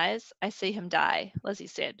close my eyes, I see him die, Lizzie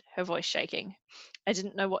said, her voice shaking. I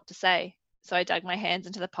didn't know what to say, so I dug my hands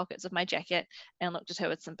into the pockets of my jacket and looked at her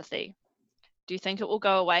with sympathy. Do you think it will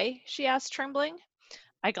go away? She asked, trembling.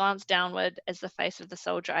 I glanced downward as the face of the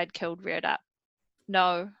soldier I'd killed reared up.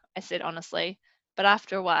 No, I said honestly, but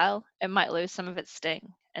after a while, it might lose some of its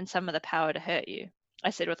sting and some of the power to hurt you,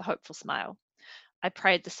 I said with a hopeful smile. I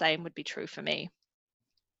prayed the same would be true for me.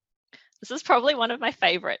 This is probably one of my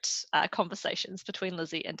favorite conversations between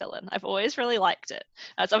Lizzie and Dylan. I've always really liked it.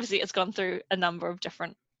 It's gone through a number of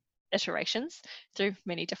different iterations, through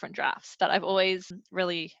many different drafts, but I've always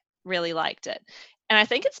really, really liked it. And I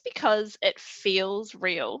think it's because it feels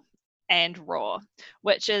real and raw,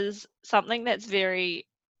 which is something that's very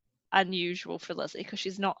unusual for Lizzie because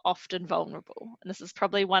she's not often vulnerable. And this is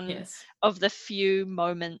probably one of the few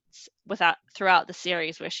moments throughout the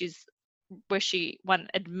series where she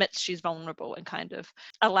admits she's vulnerable and kind of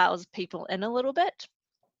allows people in a little bit.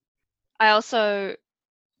 I also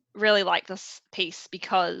really like this piece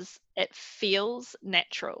because it feels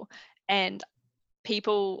natural and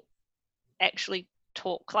people actually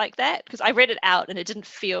talk like that, because I read it out and it didn't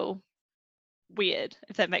feel weird,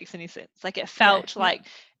 if that makes any sense. Like it felt like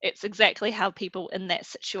it's exactly how people in that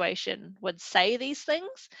situation would say these things,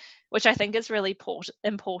 which I think is really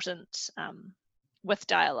important with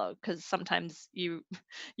dialogue, because sometimes you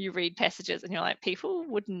read passages and you're like, people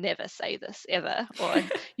would never say this ever, or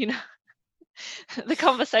the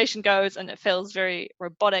conversation goes and it feels very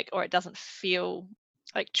robotic, or it doesn't feel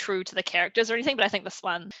like true to the characters or anything. But I think this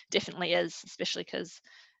one definitely is, especially because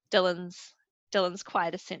Dylan's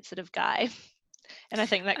quite a sensitive guy. And I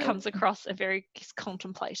think that comes across very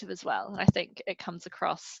contemplative as well. And I think it comes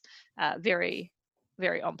across very,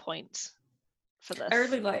 very on point for this. I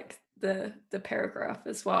really like the paragraph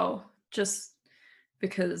as well, just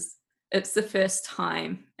because it's the first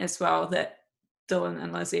time as well that Dylan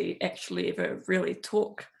and Lizzie actually ever really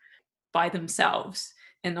talk by themselves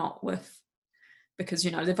and not because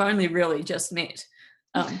they've only really just met.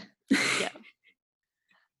 Yeah.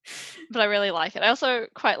 But I really like it. I also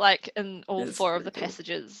quite like in all four of the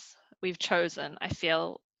passages we've chosen, I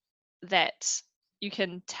feel that you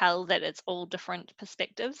can tell that it's all different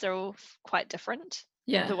perspectives. They're all quite different.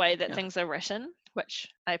 Yeah. The way that things are written, which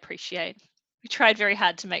I appreciate. We tried very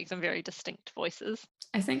hard to make them very distinct voices.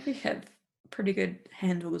 I think we have pretty good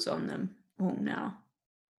handles on them all now.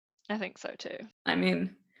 I think so too. I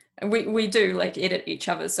mean, we do like edit each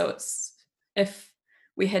other, so it's, if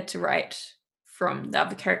we had to write from the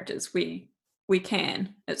other characters, we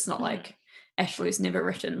can. It's not like Ashley's never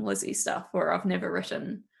written Lizzie stuff, or I've never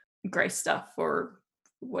written Grace stuff, or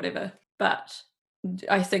whatever. But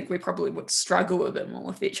I think we probably would struggle a bit more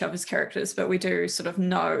with each other's characters, but we do sort of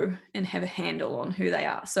know and have a handle on who they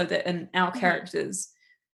are, so that in our characters,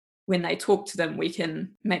 when they talk to them, we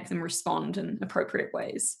can make them respond in appropriate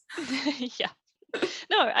ways. Yeah.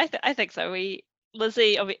 No, I think so.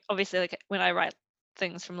 Lizzie, obviously, like when I write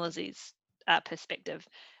things from Lizzie's perspective,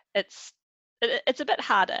 it's a bit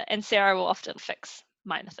harder, and Sarah will often fix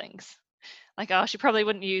minor things, like, oh, she probably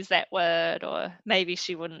wouldn't use that word, or maybe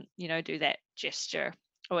she wouldn't do that gesture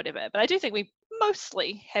or whatever. But I do think we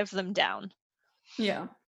mostly have them down. Yeah.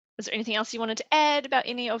 Is there anything else you wanted to add about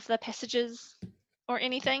any of the passages or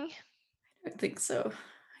anything? I don't think so.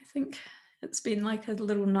 I think it's been like a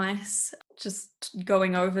little nice just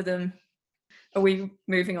going over them. Are we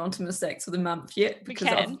moving on to mistakes of the month yet?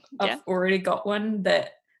 Because I've already got one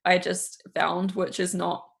that I just found, which is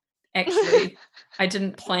not actually, I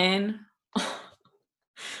didn't plan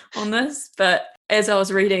on this, but as I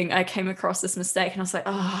was reading, I came across this mistake and I was like,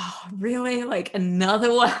 oh, really? Like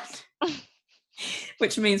another one?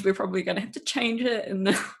 Which means we're probably going to have to change it.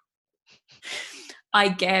 And I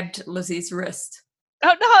gabbed Lizzie's wrist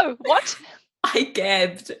Oh no, what? I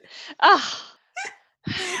gabbed. Ah,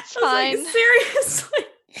 it's fine. Like, seriously.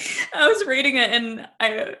 I was reading it and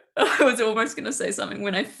I was almost going to say something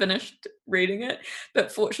when I finished reading it,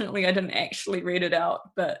 but fortunately I didn't actually read it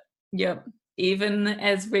out. But yep, even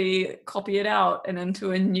as we copy it out and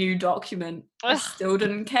into a new document, I still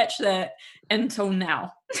didn't catch that until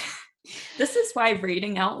now. This is why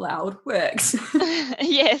reading out loud works.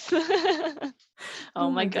 Yes. Oh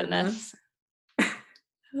my goodness.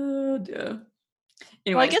 Oh dear.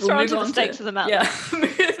 Anyways, Well, I guess we're on to the stakes of the month. Yeah,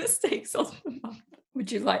 the stakes of the month. Would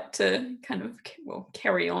you like to kind of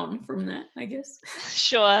carry on from that, I guess?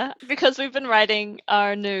 Sure. Because we've been writing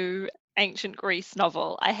our new ancient Greece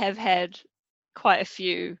novel, I have had quite a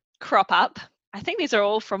few crop up. I think these are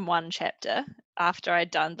all from one chapter after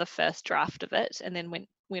I'd done the first draft of it and then went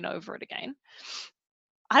over it again.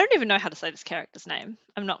 I don't even know how to say this character's name.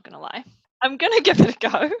 I'm not going to lie. I'm going to give it a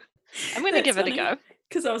go. I'm going to give it a go.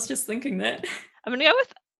 Because I was just thinking that. I'm going to go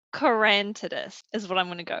with Charantidis is what I'm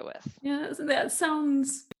going to go with. Yeah, that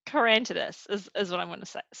sounds... Charantidis is what I'm going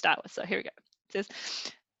to start with. So here we go. It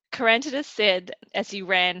says, Charantidis said as he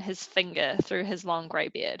ran his finger through his long grey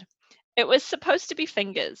beard, "It was supposed to be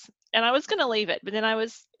fingers, and I was going to leave it, but then I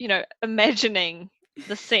was, imagining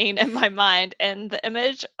the scene in my mind, and the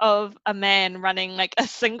image of a man running like a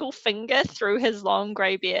single finger through his long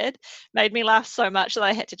grey beard made me laugh so much that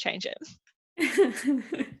I had to change it."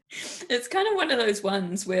 It's kind of one of those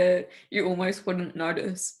ones where you almost wouldn't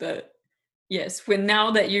notice, but yes, when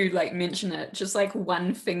now that you like mention it, just like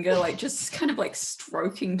one finger like just kind of like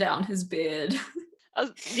stroking down his beard.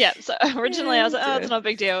 So originally I was like, oh, it's not a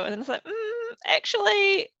big deal, and then it's like,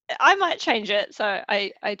 actually I might change it. So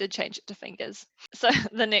I did change it to fingers. So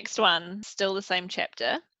the next one, still the same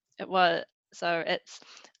chapter. It's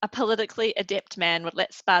a politically adept man would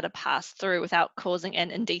let Sparta pass through without causing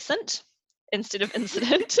an indecent instead of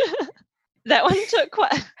incident. That one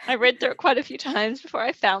I read through it quite a few times before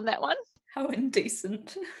I found that one. How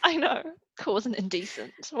indecent. I know. Cause an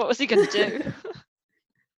indecent. What was he going to do?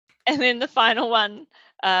 And then the final one,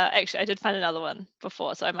 actually, I did find another one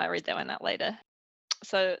before, so I might read that one out later.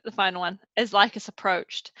 So the final one, as Lycus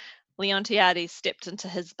approached, Leontiades stepped into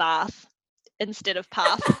his bath instead of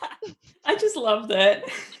path. I just love that.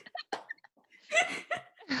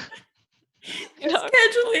 Just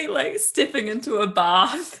casually like stepping into a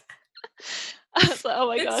bath. I was like, oh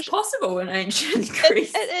my gosh. It's possible in ancient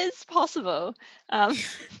Greece. It is possible.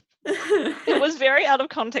 It was very out of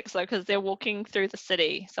context though, because they're walking through the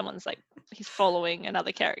city. Someone's like, he's following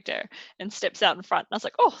another character and steps out in front. And I was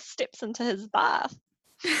like, oh, steps into his bath.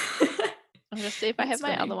 I'm going to see if I have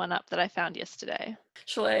my other one up that I found yesterday.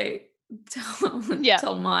 Shall I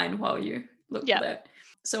tell mine while you look for that?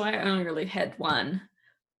 So I only really had one,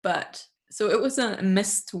 but so it was a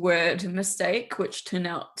missed word mistake, which turned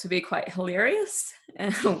out to be quite hilarious.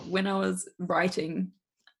 When I was writing,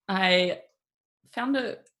 I found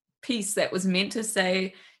a piece that was meant to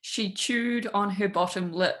say, "She chewed on her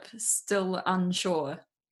bottom lip, still unsure."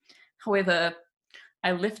 However,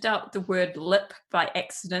 I left out the word lip by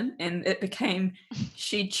accident and it became,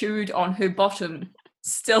 "She chewed on her bottom,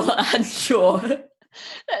 still unsure."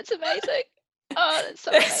 That's amazing. Oh, that's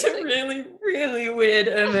so That's amazing. A really, really weird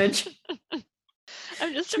image.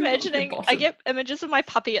 I'm just imagining, I get images of my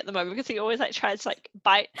puppy at the moment because he always like tries to like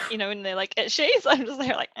bite, and they're like itchy. So I'm just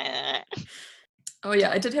there like, eh. Oh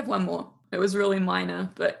yeah, I did have one more. It was really minor,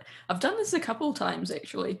 but I've done this a couple times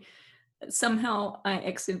actually. Somehow I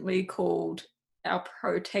accidentally called our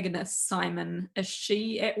protagonist Simon a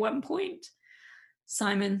she at one point.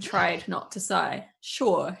 Simon tried not to sigh.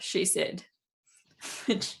 "Sure," she said.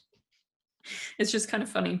 Which it's just kind of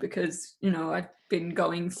funny because, I've been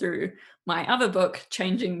going through my other book,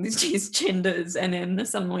 changing these genders, and then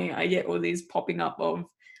suddenly I get all these popping up of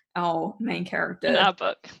our main character in our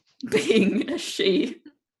book being a she.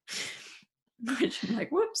 Which I'm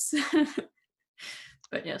like, whoops.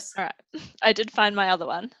 But yes. All right. I did find my other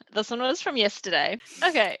one. This one was from yesterday.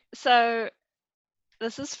 Okay, so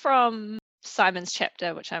this is from Simon's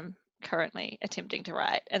chapter, which I'm currently attempting to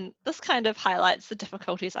write. And this kind of highlights the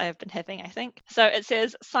difficulties I have been having, I think. So it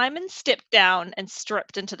says, Simon stepped down and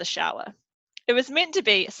stripped into the shower. It was meant to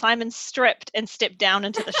be Simon stripped and stepped down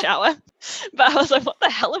into the shower. But I was like, what the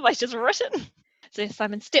hell have I just written? So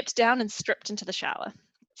Simon stepped down and stripped into the shower.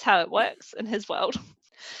 That's how it works in his world.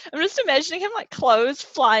 I'm just imagining him like clothes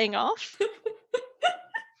flying off.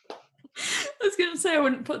 I was going to say I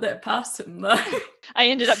wouldn't put that past him though. I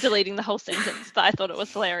ended up deleting the whole sentence, but I thought it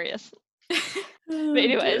was hilarious. But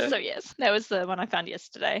anyways, so yes, that was the one I found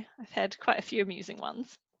yesterday. I've had quite a few amusing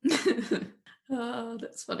ones. Oh,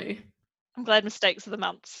 that's funny. I'm glad Mistakes of the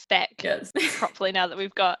Month's back Yes. properly now that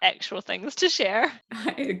we've got actual things to share.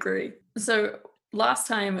 I agree. So last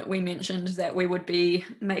time we mentioned that we would be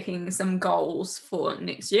making some goals for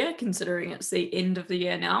next year, considering it's the end of the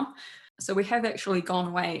year now. So we have actually gone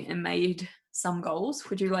away and made some goals.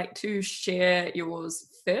 Would you like to share yours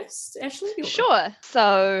first, Ashley? Sure.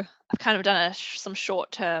 So I've kind of done some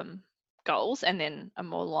short-term goals and then a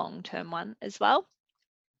more long-term one as well.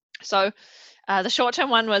 So the short-term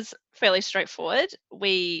one was fairly straightforward.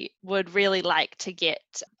 We would really like to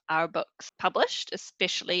get our books published,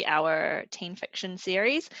 especially our teen fiction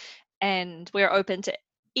series, and we're open to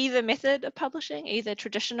either method of publishing, either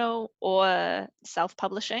traditional or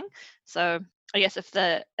self-publishing. So I guess if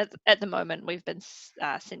at the moment we've been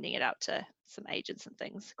sending it out to some agents and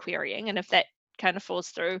things, querying, and if that kind of falls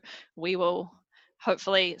through, we will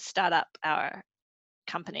hopefully start up our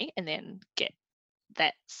company and then get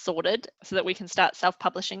that sorted so that we can start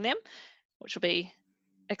self-publishing them, which will be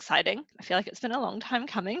exciting. I feel like it's been a long time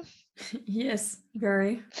coming. Yes,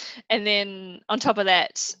 very. And then on top of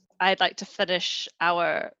that, I'd like to finish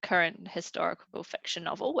our current historical fiction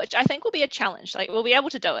novel, which I think will be a challenge. Like we'll be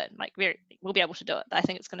able to do it. We'll be able to do it. But I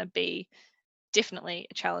think it's going to be definitely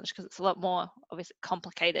a challenge because it's a lot more obviously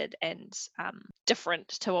complicated and different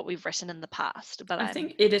to what we've written in the past. But I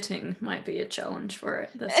think editing might be a challenge for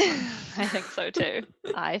it this time. I think so too.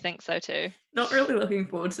 I think so too. Not really looking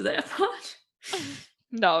forward to that part.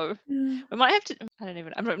 No, we might have to.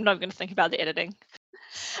 I'm not going to think about the editing.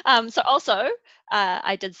 So also,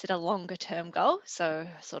 I did set a longer term goal. So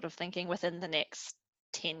sort of thinking within the next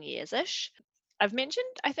 10 years-ish. I've mentioned,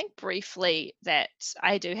 I think briefly, that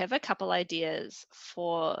I do have a couple ideas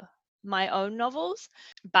for my own novels,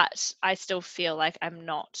 but I still feel like I'm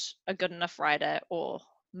not a good enough writer or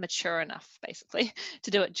mature enough, basically, to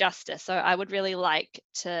do it justice. So I would really like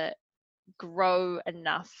to grow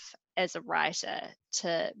enough as a writer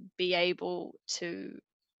to be able to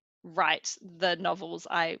write the novels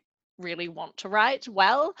I really want to write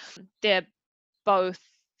well. They're both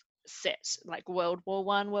set like World War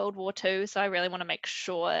I, World War II, so I really want to make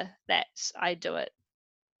sure that I do it,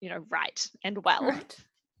 right and well. Right.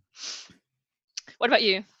 What about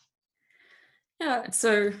you? Yeah,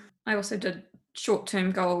 so I also did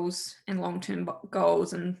short-term goals and long-term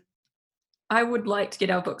goals, and I would like to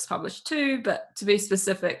get our books published too, but to be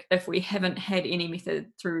specific, if we haven't had any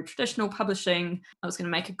method through traditional publishing, I was going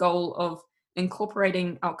to make a goal of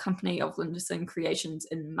incorporating our company of Linderson Creations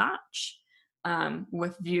in March,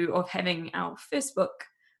 with view of having our first book,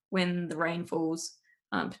 When the Rain Falls,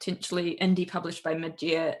 potentially indie published by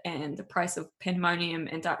mid-year, and The Price of Pandemonium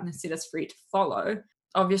and Darkness Set Us Free to follow.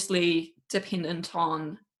 Obviously dependent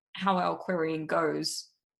on how our querying goes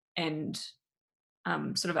and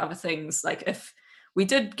sort of other things. Like if we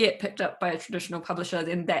did get picked up by a traditional publisher,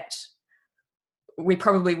 then that we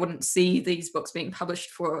probably wouldn't see these books being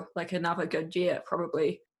published for like another good year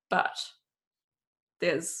probably. But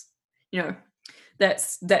there's,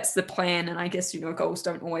 that's the plan, and I guess goals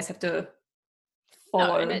don't always have to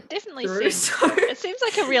follow. No, and it definitely through, seems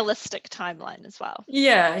like a realistic timeline as well.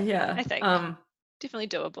 Yeah. I think definitely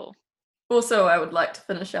doable. Also, I would like to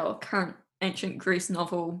finish our current ancient Greece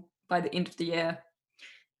novel by the end of the year,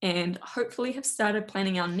 and hopefully have started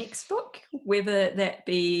planning our next book, whether that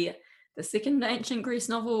be the second ancient Greece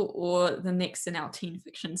novel or the next in our teen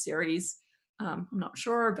fiction series. I'm not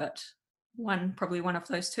sure, but probably one of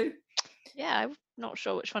those two. Yeah, I'm not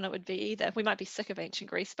sure which one it would be either. We might be sick of ancient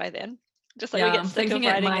Greece by then. Just like we get sick of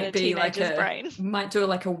writing in a teenager's brain. Might do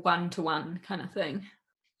like a 1-to-1 kind of thing.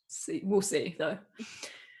 We'll see though.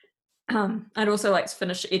 I'd also like to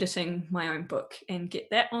finish editing my own book and get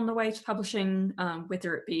that on the way to publishing,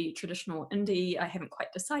 whether it be traditional or indie. I haven't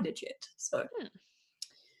quite decided yet. So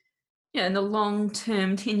yeah, in the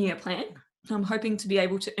long-term 10-year plan, I'm hoping to be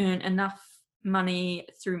able to earn enough money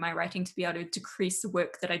through my writing to be able to decrease the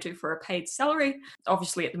work that I do for a paid salary.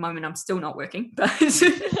 Obviously at the moment I'm still not working, but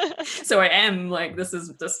so I am like, this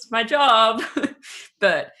is just my job.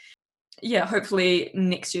 But yeah, hopefully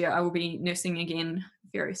next year I will be nursing again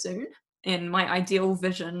very soon. And my ideal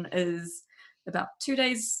vision is about 2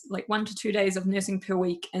 days, like 1 to 2 days of nursing per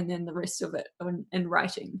week, and then the rest of it in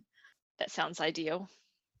writing. That sounds ideal.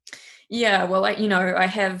 Yeah, well, I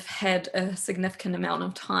have had a significant amount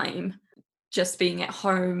of time just being at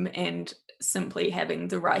home and simply having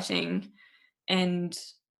the writing. And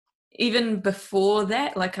even before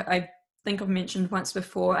that, like I think I've mentioned once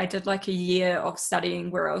before, I did like a year of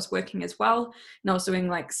studying where I was working as well. And I was doing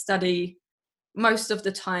like study most of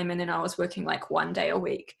the time, and then I was working like 1 day a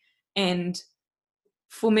week. And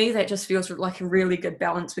for me, that just feels like a really good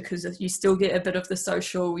balance, because you still get a bit of the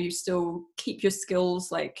social, you still keep your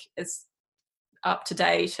skills like as up to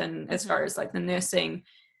date, and as far as like the nursing,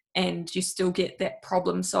 and you still get that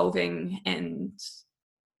problem solving and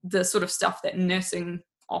the sort of stuff that nursing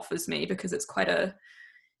offers me, because it's quite a,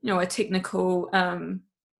 you know, a technical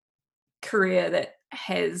career that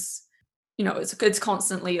has, you know, it's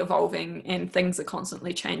constantly evolving and things are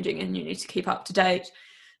constantly changing and you need to keep up to date.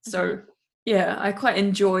 So yeah, I quite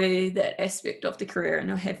enjoy that aspect of the career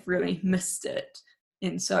and I have really missed it.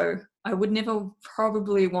 And so I would never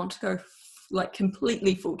probably want to go like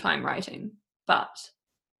completely full-time writing, but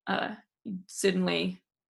certainly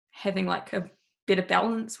having like a better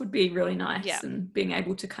balance would be really nice, and being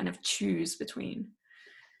able to kind of choose between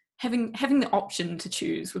having the option to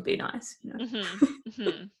choose would be nice, you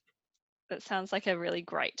know. That sounds like a really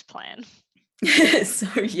great plan. So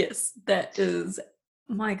yes, that is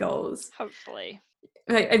my goals. Hopefully.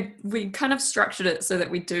 We kind of structured it so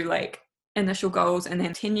that we do like initial goals and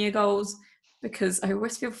then 10-year goals, because I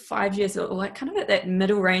always feel 5 years are like kind of at that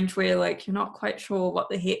middle range where like you're not quite sure what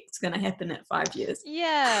the heck's going to happen at 5 years.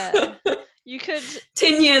 Yeah. You could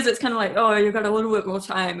 10 years, it's kind of like, oh, you've got a little bit more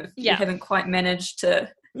time if you haven't quite managed to.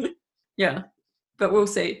 Yeah, but we'll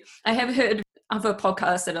see. I have heard other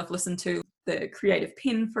podcasts that I've listened to. The Creative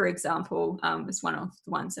Pen, for example, is one of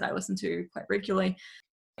the ones that I listen to quite regularly.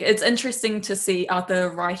 It's interesting to see other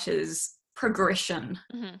writers' progression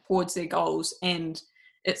towards their goals, and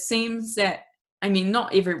it seems that, I mean,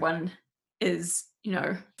 not everyone is, you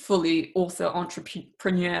know, fully author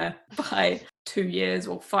entrepreneur by 2 years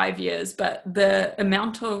or 5 years, but the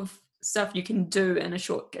amount of stuff you can do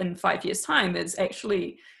in 5 years' time is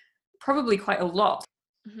actually probably quite a lot.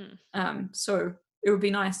 So it would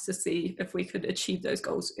be nice to see if we could achieve those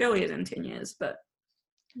goals earlier than 10 years, but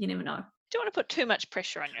you never know. Don't want to put too much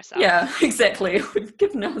pressure on yourself. Yeah, exactly. We've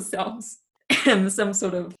given ourselves some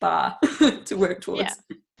sort of bar to work towards.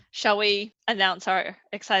 Yeah. Shall we announce our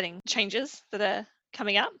exciting changes that are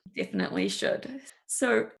coming up? Definitely should.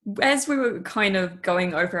 So as we were kind of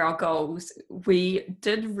going over our goals, we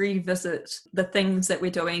did revisit the things that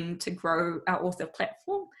we're doing to grow our author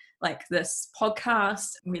platform, like this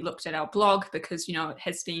podcast. We looked at our blog because, you know, it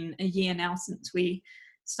has been a year now since we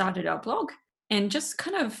started our blog, and just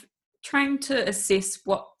kind of trying to assess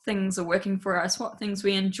what things are working for us, what things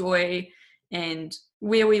we enjoy, and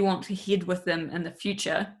where we want to head with them in the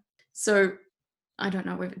future. So I don't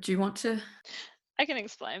know, do you want to? I can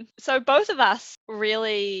explain. So both of us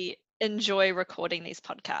really enjoy recording these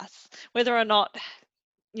podcasts. Whether or not,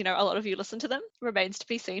 you know, a lot of you listen to them remains to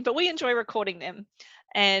be seen, but we enjoy recording them.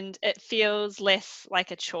 And it feels less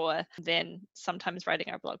like a chore than sometimes writing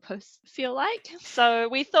our blog posts feel like. So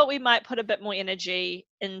we thought we might put a bit more energy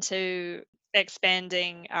into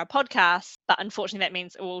expanding our podcast, but unfortunately that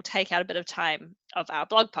means it will take out a bit of time of our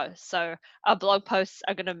blog posts. So our blog posts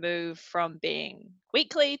are going to move from being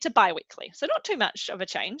weekly to bi-weekly. So not too much of a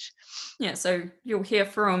change. Yeah, so you'll hear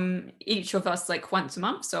from each of us like once a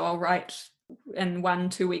month. So I'll write in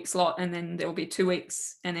 1-2 week slot, and then there'll be 2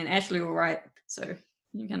 weeks, and then Ashley will write. So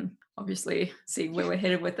you can obviously see where we're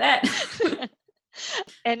headed with that.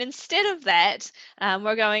 And instead of that,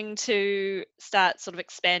 we're going to start sort of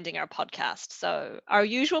expanding our podcast. So our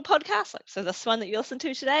usual podcast, so this one that you listen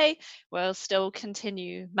to today, will still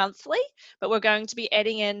continue monthly, but we're going to be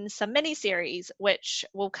adding in some mini series which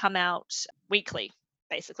will come out weekly,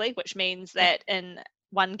 basically, which means that in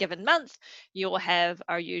one given month, you'll have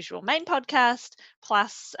our usual main podcast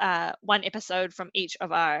plus one episode from each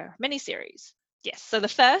of our mini series. Yes, so the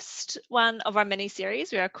first one of our mini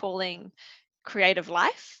series we are calling Creative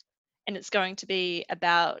Life, and it's going to be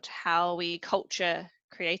about how we culture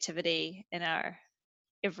creativity in our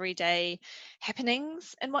everyday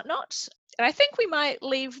happenings and whatnot. And I think we might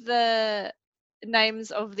leave the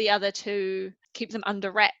names of the other two, keep them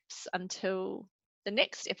under wraps until the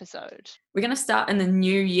next episode. We're going to start in the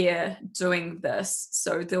new year doing this,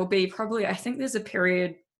 so there'll be probably, I think there's a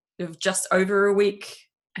period of just over a week.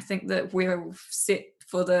 I think that we're set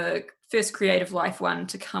for the first Creative Life one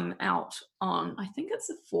to come out on, I think it's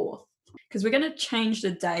the 4th, because we're going to change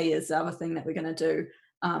the day is the other thing that we're going to do.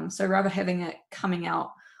 So rather having it coming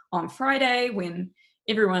out on Friday when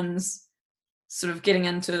everyone's sort of getting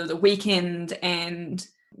into the weekend, and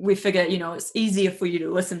we figure, you know, it's easier for you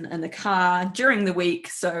to listen in the car during the week,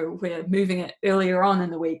 so we're moving it earlier on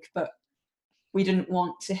in the week, but we didn't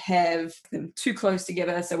want to have them too close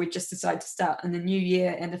together, so we just decided to start in the new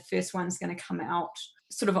year, and the first one's going to come out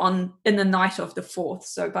sort of in the night of the 4th.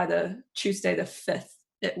 So by the Tuesday the 5th,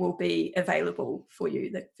 it will be available for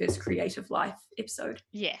you, the first Creative Life episode.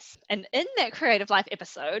 Yes. And in that Creative Life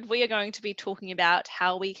episode, we are going to be talking about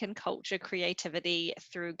how we can culture creativity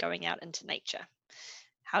through going out into nature.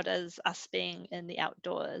 how does us being in the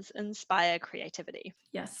outdoors inspire creativity?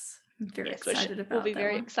 Yes, I'm very Yes, excited which about will be that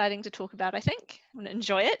very one. exciting to talk about, I think. I'm going to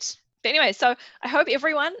enjoy it. But anyway, so I hope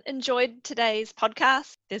everyone enjoyed today's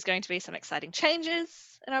podcast. There's going to be some exciting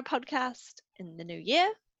changes in our podcast in the new year.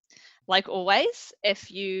 Like always, if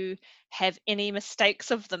you have any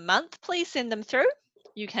mistakes of the month, please send them through.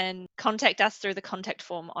 You can contact us through the contact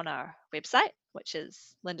form on our website, which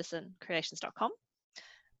is lindersoncreations.com,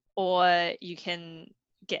 or you can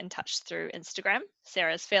get in touch through Instagram.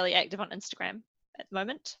 Sarah's fairly active on Instagram at the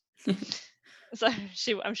moment. So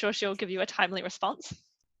I'm sure she'll give you a timely response.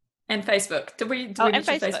 And Facebook. Did we and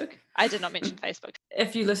mention Facebook? I did not mention Facebook.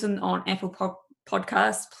 If you listen on Apple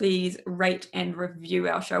Podcasts, please rate and review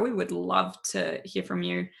our show. We would love to hear from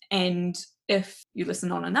you. And if you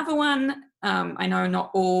listen on another one, I know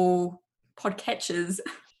not all podcatchers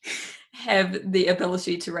have the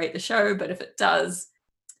ability to rate the show, but if it does,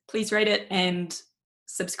 please rate it and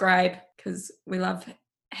subscribe, because we love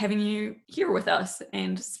having you here with us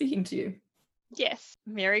and speaking to you. Yes.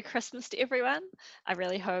 Merry Christmas to everyone. I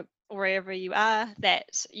really hope wherever you are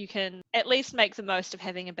that you can at least make the most of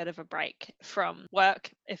having a bit of a break from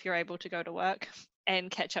work, if you're able to go to work,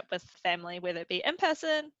 and catch up with family, whether it be in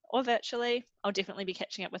person or virtually. I'll definitely be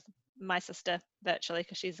catching up with my sister virtually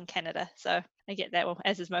because she's in Canada. So I get that, well,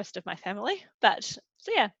 as is most of my family. But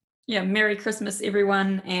so yeah. Yeah, Merry Christmas,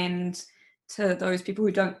 everyone. And to those people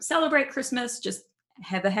who don't celebrate Christmas, just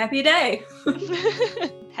have a happy day.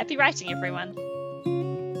 Happy writing, everyone.